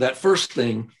that first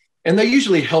thing, and they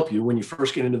usually help you when you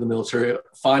first get into the military,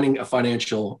 finding a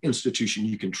financial institution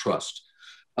you can trust.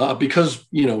 Because,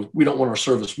 we don't want our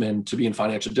servicemen to be in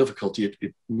financial difficulty.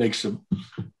 It makes an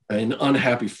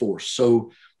unhappy force.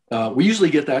 So we usually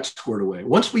get that squared away.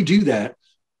 Once we do that,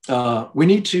 we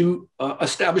need to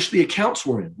establish the accounts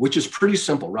we're in, which is pretty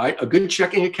simple, right? A good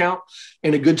checking account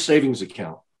and a good savings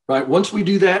account, right? Once we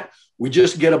do that, we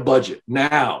just get a budget.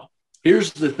 Now,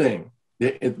 here's the thing,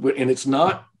 and it's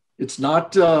not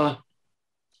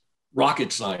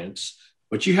rocket science,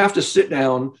 but you have to sit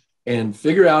down and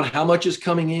figure out how much is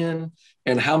coming in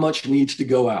and how much needs to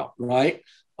go out, right?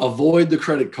 Avoid the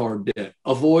credit card debt.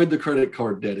 Avoid the credit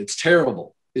card debt. It's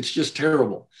terrible. It's just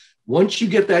terrible. Once you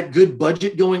get that good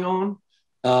budget going on,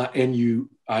 I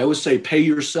always say pay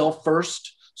yourself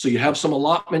first. So you have some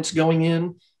allotments going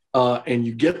in and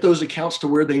you get those accounts to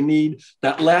where they need.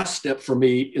 That last step for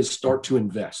me is start to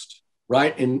invest,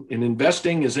 right? And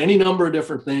investing is any number of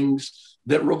different things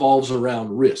that revolves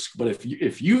around risk. But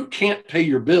if you can't pay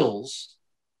your bills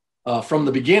from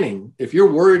the beginning, if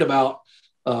you're worried about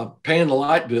paying the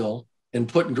light bill and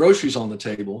putting groceries on the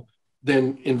table,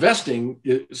 then investing,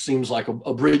 it seems like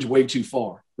a bridge way too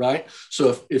far, right?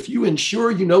 So if you ensure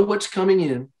you know what's coming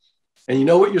in and you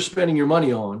know what you're spending your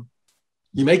money on,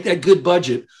 you make that good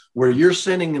budget where you're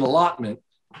sending an allotment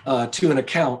to an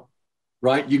account,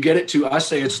 right? You get it to, I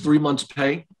say it's 3 months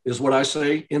pay is what I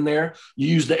say in there. You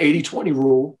use the 80-20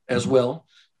 rule as well,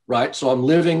 right? So I'm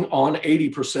living on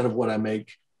 80% of what I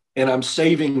make and I'm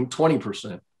saving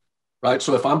 20%, right?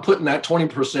 So if I'm putting that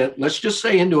 20%, let's just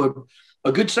say into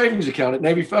a good savings account at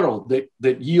Navy Federal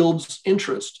that yields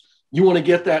interest, you want to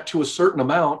get that to a certain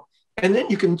amount, and then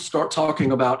you can start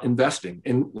talking about investing.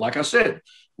 And like I said,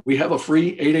 we have a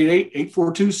free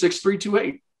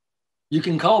 888-842-6328. You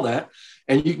can call that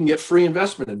and you can get free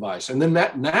investment advice. And then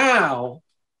now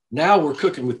we're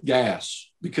cooking with gas,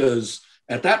 because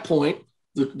at that point,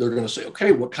 they're going to say,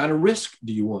 okay, what kind of risk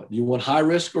do you want? Do you want high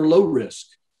risk or low risk?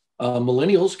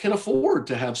 Millennials can afford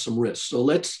to have some risk. So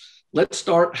let's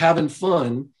start having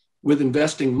fun with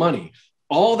investing money.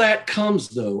 All that comes,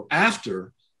 though,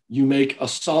 after you make a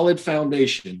solid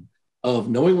foundation of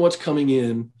knowing what's coming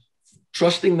in,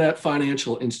 trusting that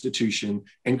financial institution,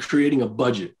 and creating a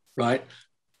budget, right?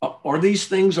 Are these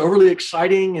things overly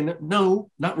exciting? And no,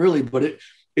 not really, but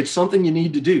it's something you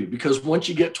need to do, because once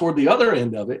you get toward the other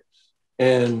end of it,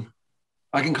 and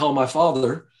I can call my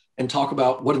father and talk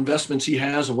about what investments he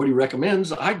has and what he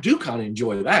recommends, I do kind of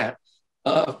enjoy that.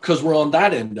 Because we're on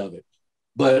that end of it.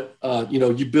 But,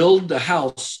 you build the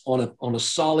house on a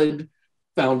solid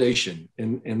foundation,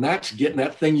 and that's getting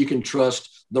that thing you can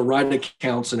trust, the right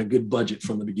accounts, and a good budget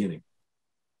from the beginning.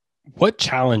 What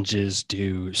challenges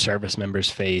do service members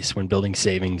face when building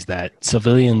savings that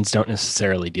civilians don't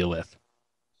necessarily deal with?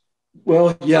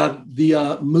 Well, yeah,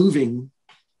 the moving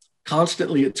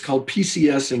constantly, it's called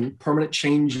PCSing, permanent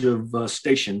change of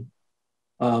station.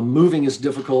 Moving is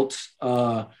difficult.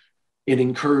 It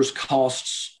incurs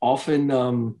costs often.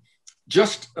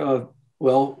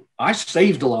 I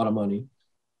saved a lot of money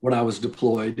when I was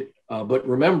deployed. But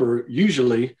remember,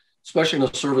 usually, especially in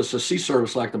a sea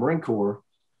service like the Marine Corps,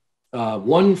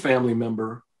 one family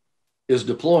member is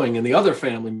deploying and the other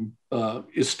family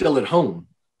is still at home,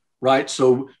 right?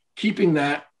 So keeping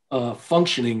that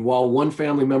functioning while one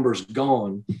family member is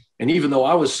gone. And even though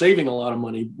I was saving a lot of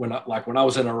money when I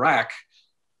was in Iraq,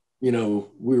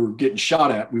 we were getting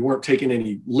shot at. We weren't taking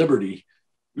any liberty,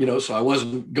 so I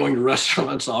wasn't going to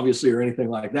restaurants, obviously, or anything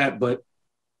like that. But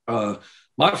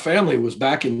my family was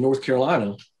back in North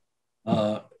Carolina,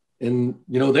 and,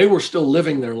 they were still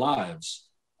living their lives.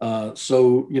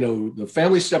 So, the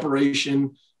family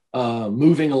separation,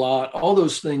 moving a lot, all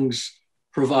those things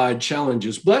provide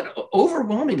challenges. But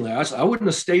overwhelmingly, I wouldn't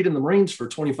have stayed in the Marines for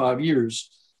 25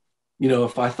 years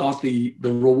if I thought the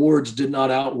rewards did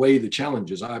not outweigh the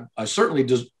challenges. I certainly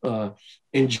just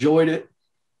enjoyed it.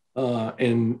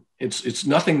 And it's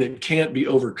nothing that can't be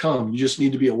overcome. You just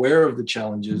need to be aware of the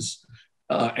challenges.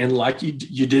 And like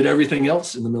you did everything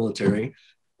else in the military,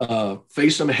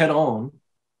 face them head on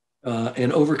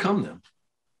and overcome them.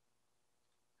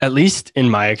 At least in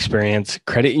my experience,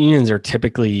 credit unions are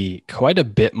typically quite a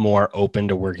bit more open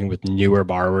to working with newer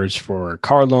borrowers for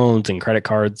car loans and credit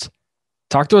cards.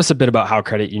 Talk to us a bit about how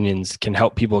credit unions can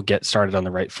help people get started on the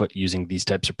right foot using these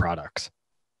types of products.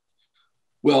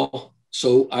 Well,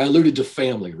 so I alluded to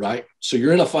family, right? So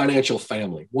you're in a financial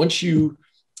family. Once you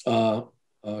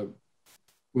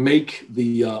make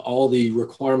all the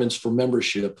requirements for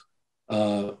membership,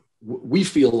 we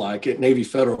feel like at Navy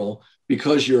Federal,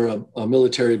 because you're a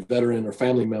military veteran or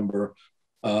family member,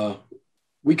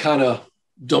 we kind of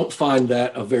don't find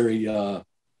that a very, I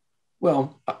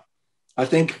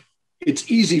think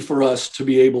it's easy for us to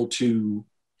be able to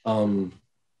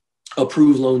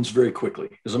approve loans very quickly.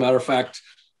 As a matter of fact,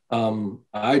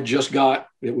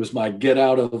 it was my get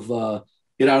out of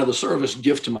the service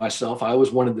gift to myself. I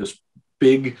always wanted this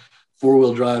big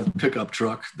 4-wheel drive pickup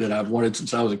truck that I've wanted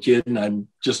since I was a kid. And I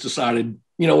just decided,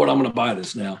 you know what, I'm going to buy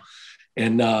this now.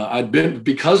 And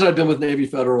because I've been with Navy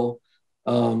Federal,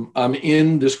 I'm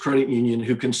in this credit union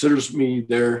who considers me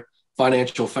their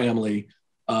financial family.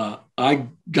 I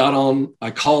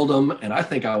called them, and I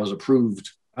think I was approved.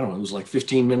 I don't know, it was like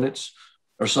 15 minutes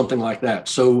or something like that.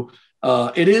 So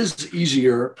it is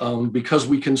easier because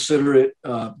we consider it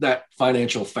that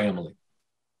financial family.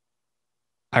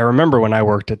 I remember when I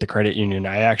worked at the credit union,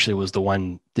 I actually was the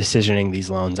one decisioning these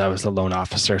loans. I was the loan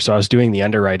officer. So I was doing the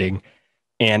underwriting,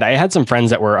 and I had some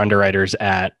friends that were underwriters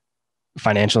at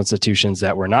financial institutions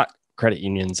that were not credit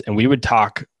unions. And we would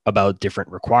talk about different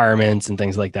requirements and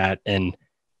things like that. And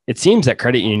it seems that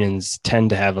credit unions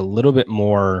tend to have a little bit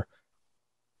more,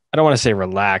 I don't want to say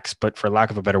relaxed, but for lack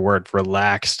of a better word,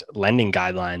 relaxed lending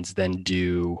guidelines than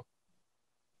do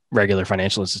regular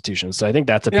financial institutions. So I think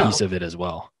that's a piece of it as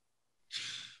well.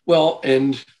 Well,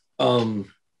 and,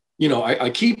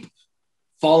 I keep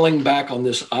falling back on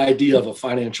this idea of a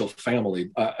financial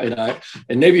family.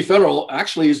 And Navy Federal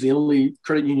actually is the only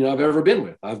credit union I've ever been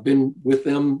with. I've been with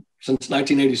them since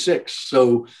 1986.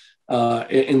 So,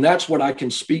 and that's what I can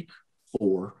speak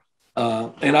for.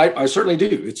 And I certainly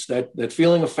do. It's that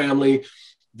feeling of family.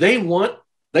 They want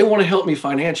to help me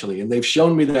financially, and they've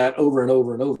shown me that over and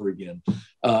over and over again.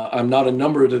 I'm not a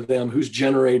number to them who's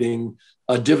generating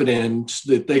a dividend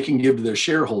that they can give to their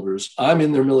shareholders. I'm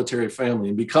in their military family.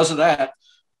 And because of that,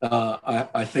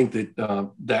 I think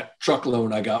that that truck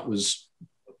loan I got was,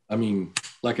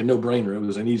 like a no-brainer. It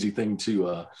was an easy thing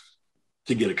to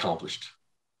get accomplished.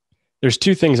 There's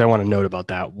two things I want to note about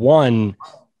that. One,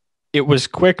 it was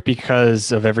quick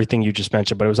because of everything you just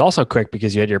mentioned, but it was also quick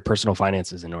because you had your personal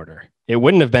finances in order. It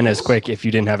wouldn't have been as quick if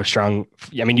you didn't have a strong,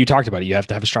 you talked about it. You have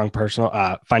to have a strong personal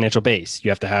financial base. You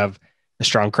have to have a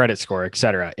strong credit score, et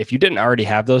cetera. If you didn't already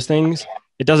have those things,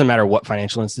 it doesn't matter what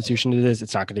financial institution it is,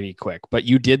 it's not going to be quick, but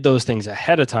you did those things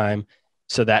ahead of time.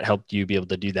 So that helped you be able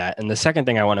to do that. And the second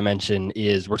thing I want to mention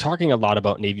is we're talking a lot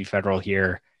about Navy Federal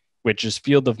here, which is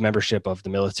field of membership of the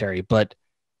military, but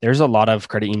there's a lot of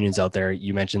credit unions out there.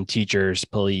 You mentioned teachers,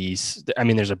 police.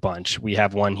 There's a bunch. We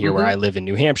have one here where I live in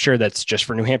New Hampshire that's just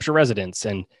for New Hampshire residents.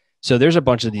 And so there's a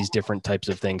bunch of these different types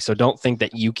of things. So don't think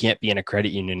that you can't be in a credit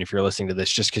union if you're listening to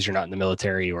this just because you're not in the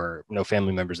military or no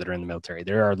family members that are in the military.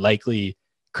 There are likely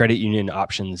credit union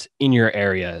options in your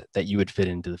area that you would fit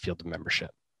into the field of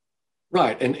membership.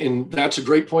 Right. And that's a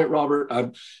great point, Robert.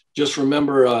 I just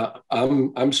remember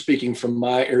I'm speaking from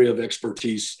my area of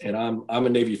expertise, and I'm a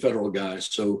Navy Federal guy.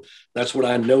 So that's what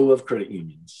I know of credit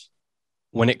unions.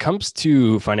 When it comes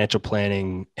to financial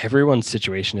planning, everyone's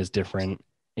situation is different,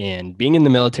 and being in the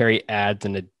military adds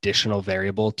an additional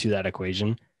variable to that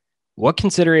equation. What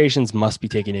considerations must be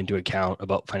taken into account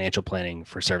about financial planning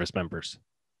for service members?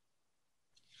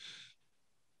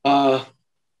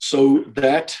 So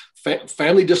that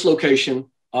family dislocation,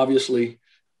 obviously,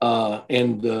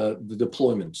 and the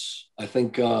deployments. I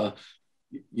think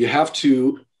you have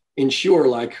to ensure,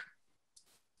 like,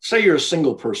 say you're a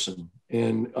single person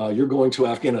and you're going to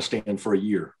Afghanistan for a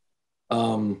year.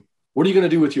 What are you going to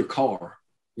do with your car?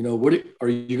 Are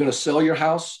you going to sell your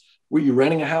house? Were you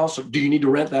renting a house? Or do you need to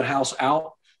rent that house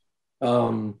out?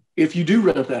 If you do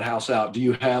rent that house out, do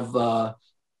you have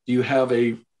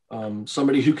a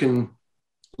somebody who can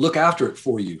look after it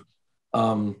for you?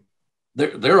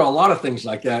 There are a lot of things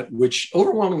like that, which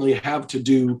overwhelmingly have to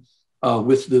do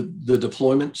with the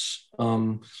deployments.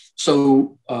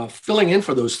 So filling in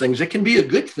for those things, it can be a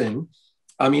good thing.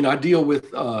 I deal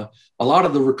with a lot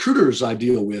of the recruiters I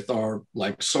deal with are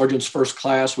like sergeants first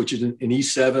class, which is an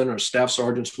E7, or staff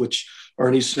sergeants, which are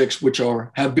an E6, which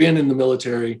have been in the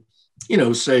military,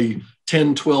 say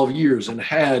 10, 12 years and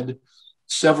had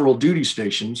several duty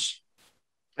stations.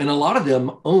 And a lot of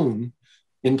them own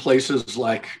in places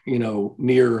like,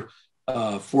 near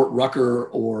Fort Rucker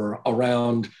or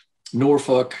around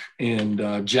Norfolk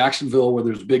and Jacksonville, where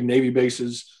there's big Navy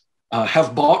bases,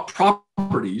 have bought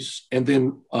properties and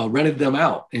then rented them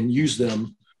out and used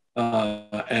them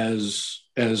as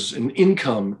an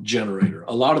income generator.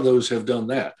 A lot of those have done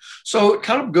that. So it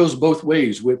kind of goes both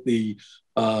ways with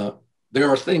there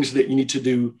are things that you need to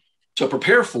do to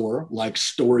prepare for, like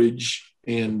storage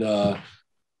and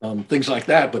things like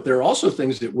that. But there are also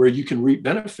things where you can reap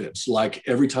benefits. Like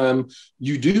every time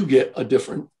you do get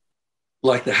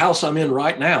like the house I'm in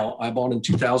right now, I bought in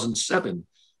 2007,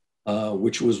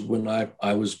 which was when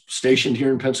I was stationed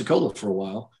here in Pensacola for a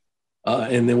while.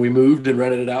 And then we moved and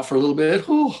rented it out for a little bit.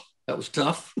 Oh, that was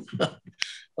tough.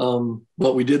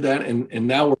 But we did that. And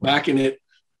now we're back in it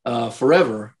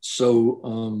forever.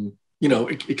 So,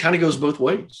 it kind of goes both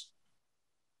ways.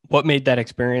 What made that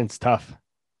experience tough?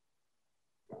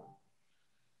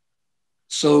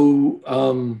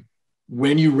 So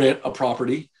when you rent a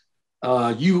property,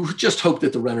 you just hope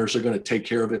that the renters are going to take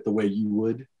care of it the way you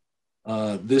would.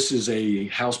 This is a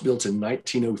house built in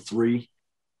 1903.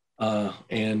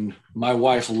 And my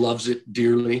wife loves it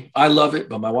dearly. I love it,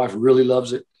 but my wife really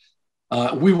loves it.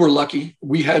 We were lucky.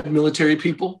 We had military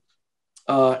people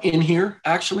in here,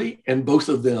 actually, and both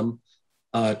of them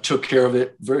took care of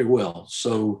it very well.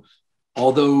 So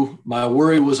although my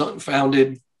worry was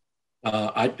unfounded,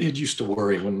 I did used to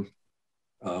worry when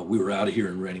we were out of here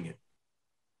and renting it.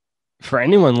 For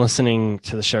anyone listening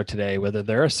to the show today, whether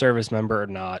they're a service member or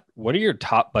not, what are your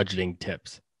top budgeting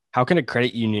tips? How can a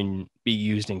credit union be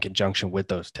used in conjunction with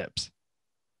those tips?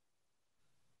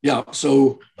 Yeah,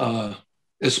 so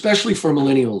especially for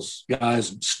millennials,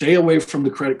 guys, stay away from the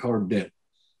credit card debt.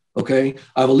 Okay,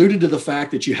 I've alluded to the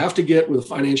fact that you have to get with a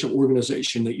financial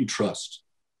organization that you trust.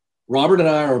 Robert and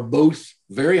I are both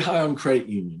very high on credit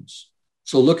unions.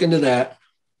 So look into that,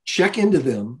 check into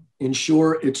them,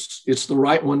 ensure it's the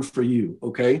right one for you,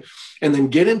 okay? And then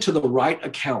get into the right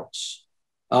accounts.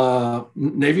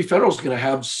 Navy Federal is going to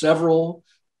have several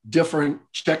different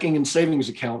checking and savings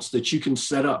accounts that you can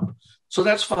set up. So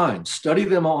that's fine. Study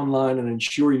them online and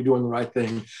ensure you're doing the right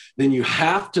thing. Then you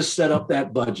have to set up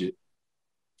that budget.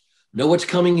 Know what's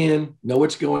coming in, know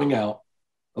what's going out,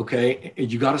 okay?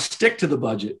 And you got to stick to the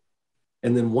budget.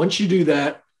 And then once you do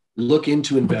that, look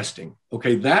into investing.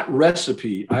 Okay, that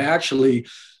recipe, I actually,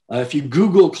 if you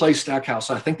Google Clay Stackhouse,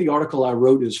 I think the article I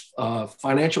wrote is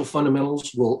Financial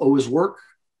Fundamentals Will Always Work.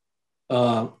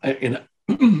 And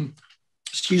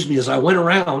excuse me, as I went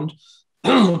around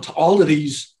to all of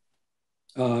these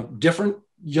different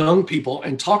young people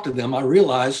and talked to them, I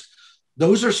realized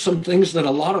those are some things that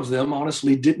a lot of them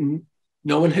honestly didn't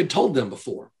know and had told them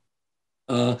before.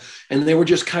 And they were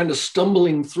just kind of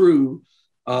stumbling through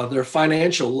their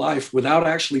financial life without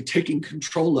actually taking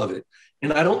control of it.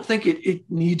 And I don't think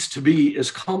it needs to be as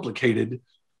complicated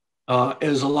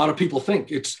as a lot of people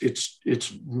think.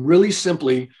 It's really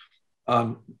simply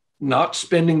not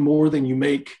spending more than you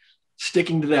make,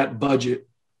 sticking to that budget,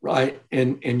 right?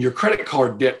 And your credit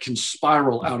card debt can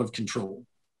spiral out of control.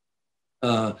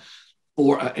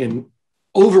 And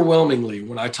overwhelmingly,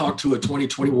 when I talk to a 20,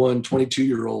 21,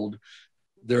 22-year-old,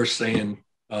 they're saying,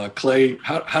 Clay,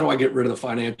 how do I get rid of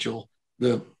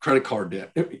the credit card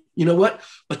debt? You know what?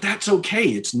 But that's okay.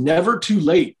 It's never too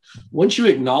late. Once you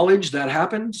acknowledge that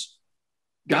happens,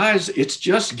 guys, it's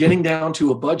just getting down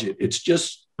to a budget. It's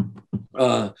just,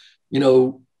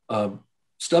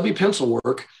 stubby pencil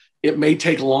work. It may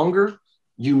take longer.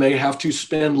 You may have to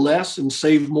spend less and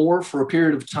save more for a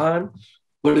period of time,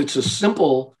 but it's a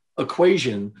simple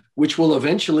equation which will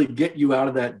eventually get you out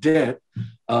of that debt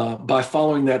by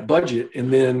following that budget.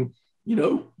 And then,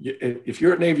 if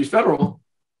you're at Navy Federal,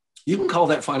 you can call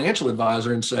that financial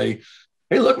advisor and say,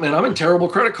 hey, look, man, I'm in terrible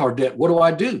credit card debt. What do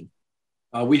I do?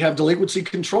 We have delinquency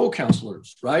control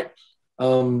counselors, right?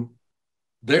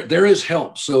 There is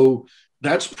help. So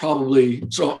that's probably,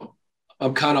 so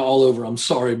I'm kind of all over. I'm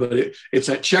sorry, but it's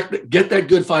that get that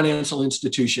good financial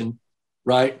institution,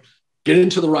 right? Get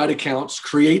into the right accounts,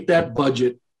 create that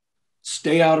budget,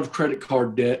 stay out of credit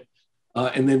card debt,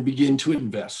 and then begin to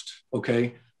invest.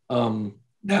 Okay.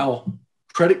 Now,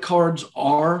 credit cards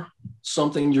are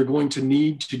something you're going to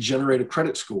need to generate a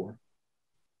credit score.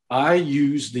 I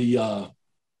use it's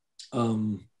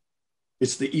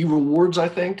the eRewards, I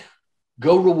think.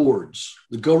 Go Rewards,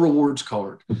 the Go Rewards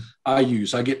card I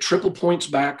get triple points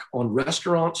back on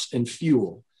restaurants and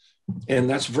fuel. And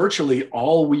that's virtually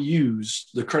all we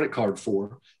use the credit card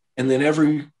for. And then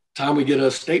every time we get a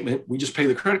statement, we just pay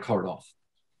the credit card off,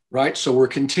 right? So we're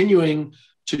continuing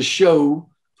to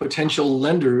show potential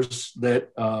lenders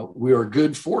that we are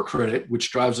good for credit,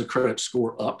 which drives the credit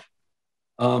score up.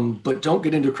 But don't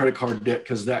get into credit card debt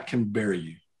because that can bury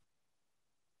you.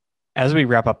 As we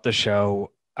wrap up the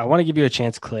show, I want to give you a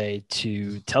chance, Clay,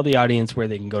 to tell the audience where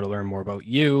they can go to learn more about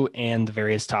you and the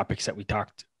various topics that we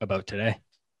talked about today.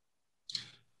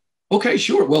 Okay,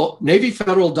 sure. Well,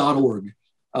 NavyFederal.org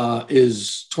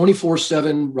is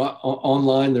 24/7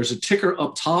 online. There's a ticker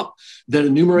up top that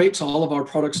enumerates all of our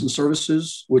products and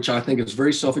services, which I think is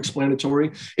very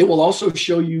self-explanatory. It will also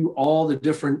show you all the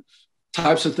different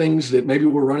types of things that maybe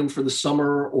we're running for the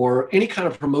summer or any kind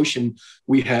of promotion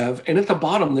we have. And at the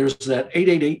bottom, there's that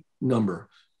 888 number,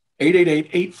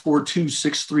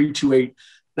 888-842-6328.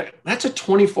 That's a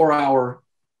 24-hour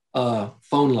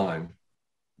phone line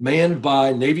manned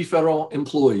by Navy Federal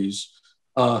employees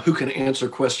who can answer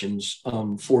questions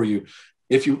for you.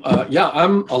 If you,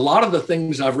 I'm a lot of the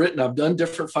things I've written, I've done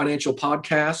different financial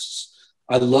podcasts.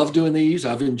 I love doing these.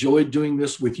 I've enjoyed doing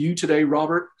this with you today,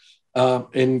 Robert.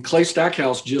 And Clay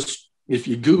Stackhouse just, If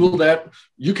you Google that,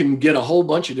 you can get a whole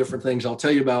bunch of different things. I'll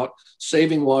tell you about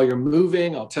saving while you're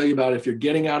moving. I'll tell you about if you're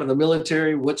getting out of the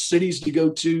military, what cities to go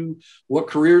to, what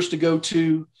careers to go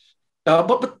to.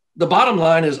 But the bottom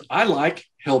line is I like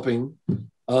helping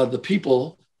the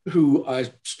people who I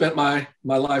spent my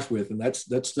life with. And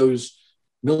that's those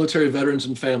military veterans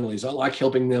and families. I like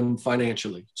helping them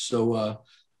financially. So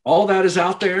all that is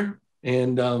out there,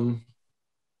 and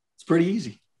it's pretty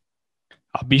easy.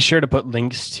 I'll be sure to put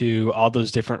links to all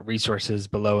those different resources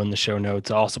below in the show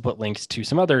notes. I'll also put links to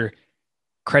some other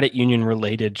credit union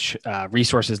related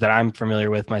resources that I'm familiar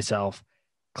with myself.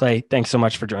 Clay, thanks so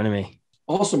much for joining me.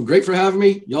 Awesome. Great for having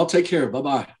me. Y'all take care.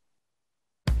 Bye-bye.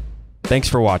 Thanks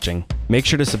for watching. Make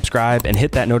sure to subscribe and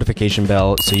hit that notification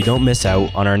bell so you don't miss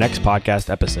out on our next podcast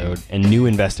episode and new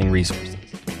investing resources.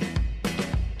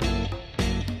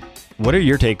 What are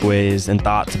your takeaways and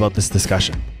thoughts about this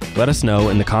discussion? Let us know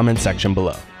in the comments section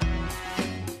below.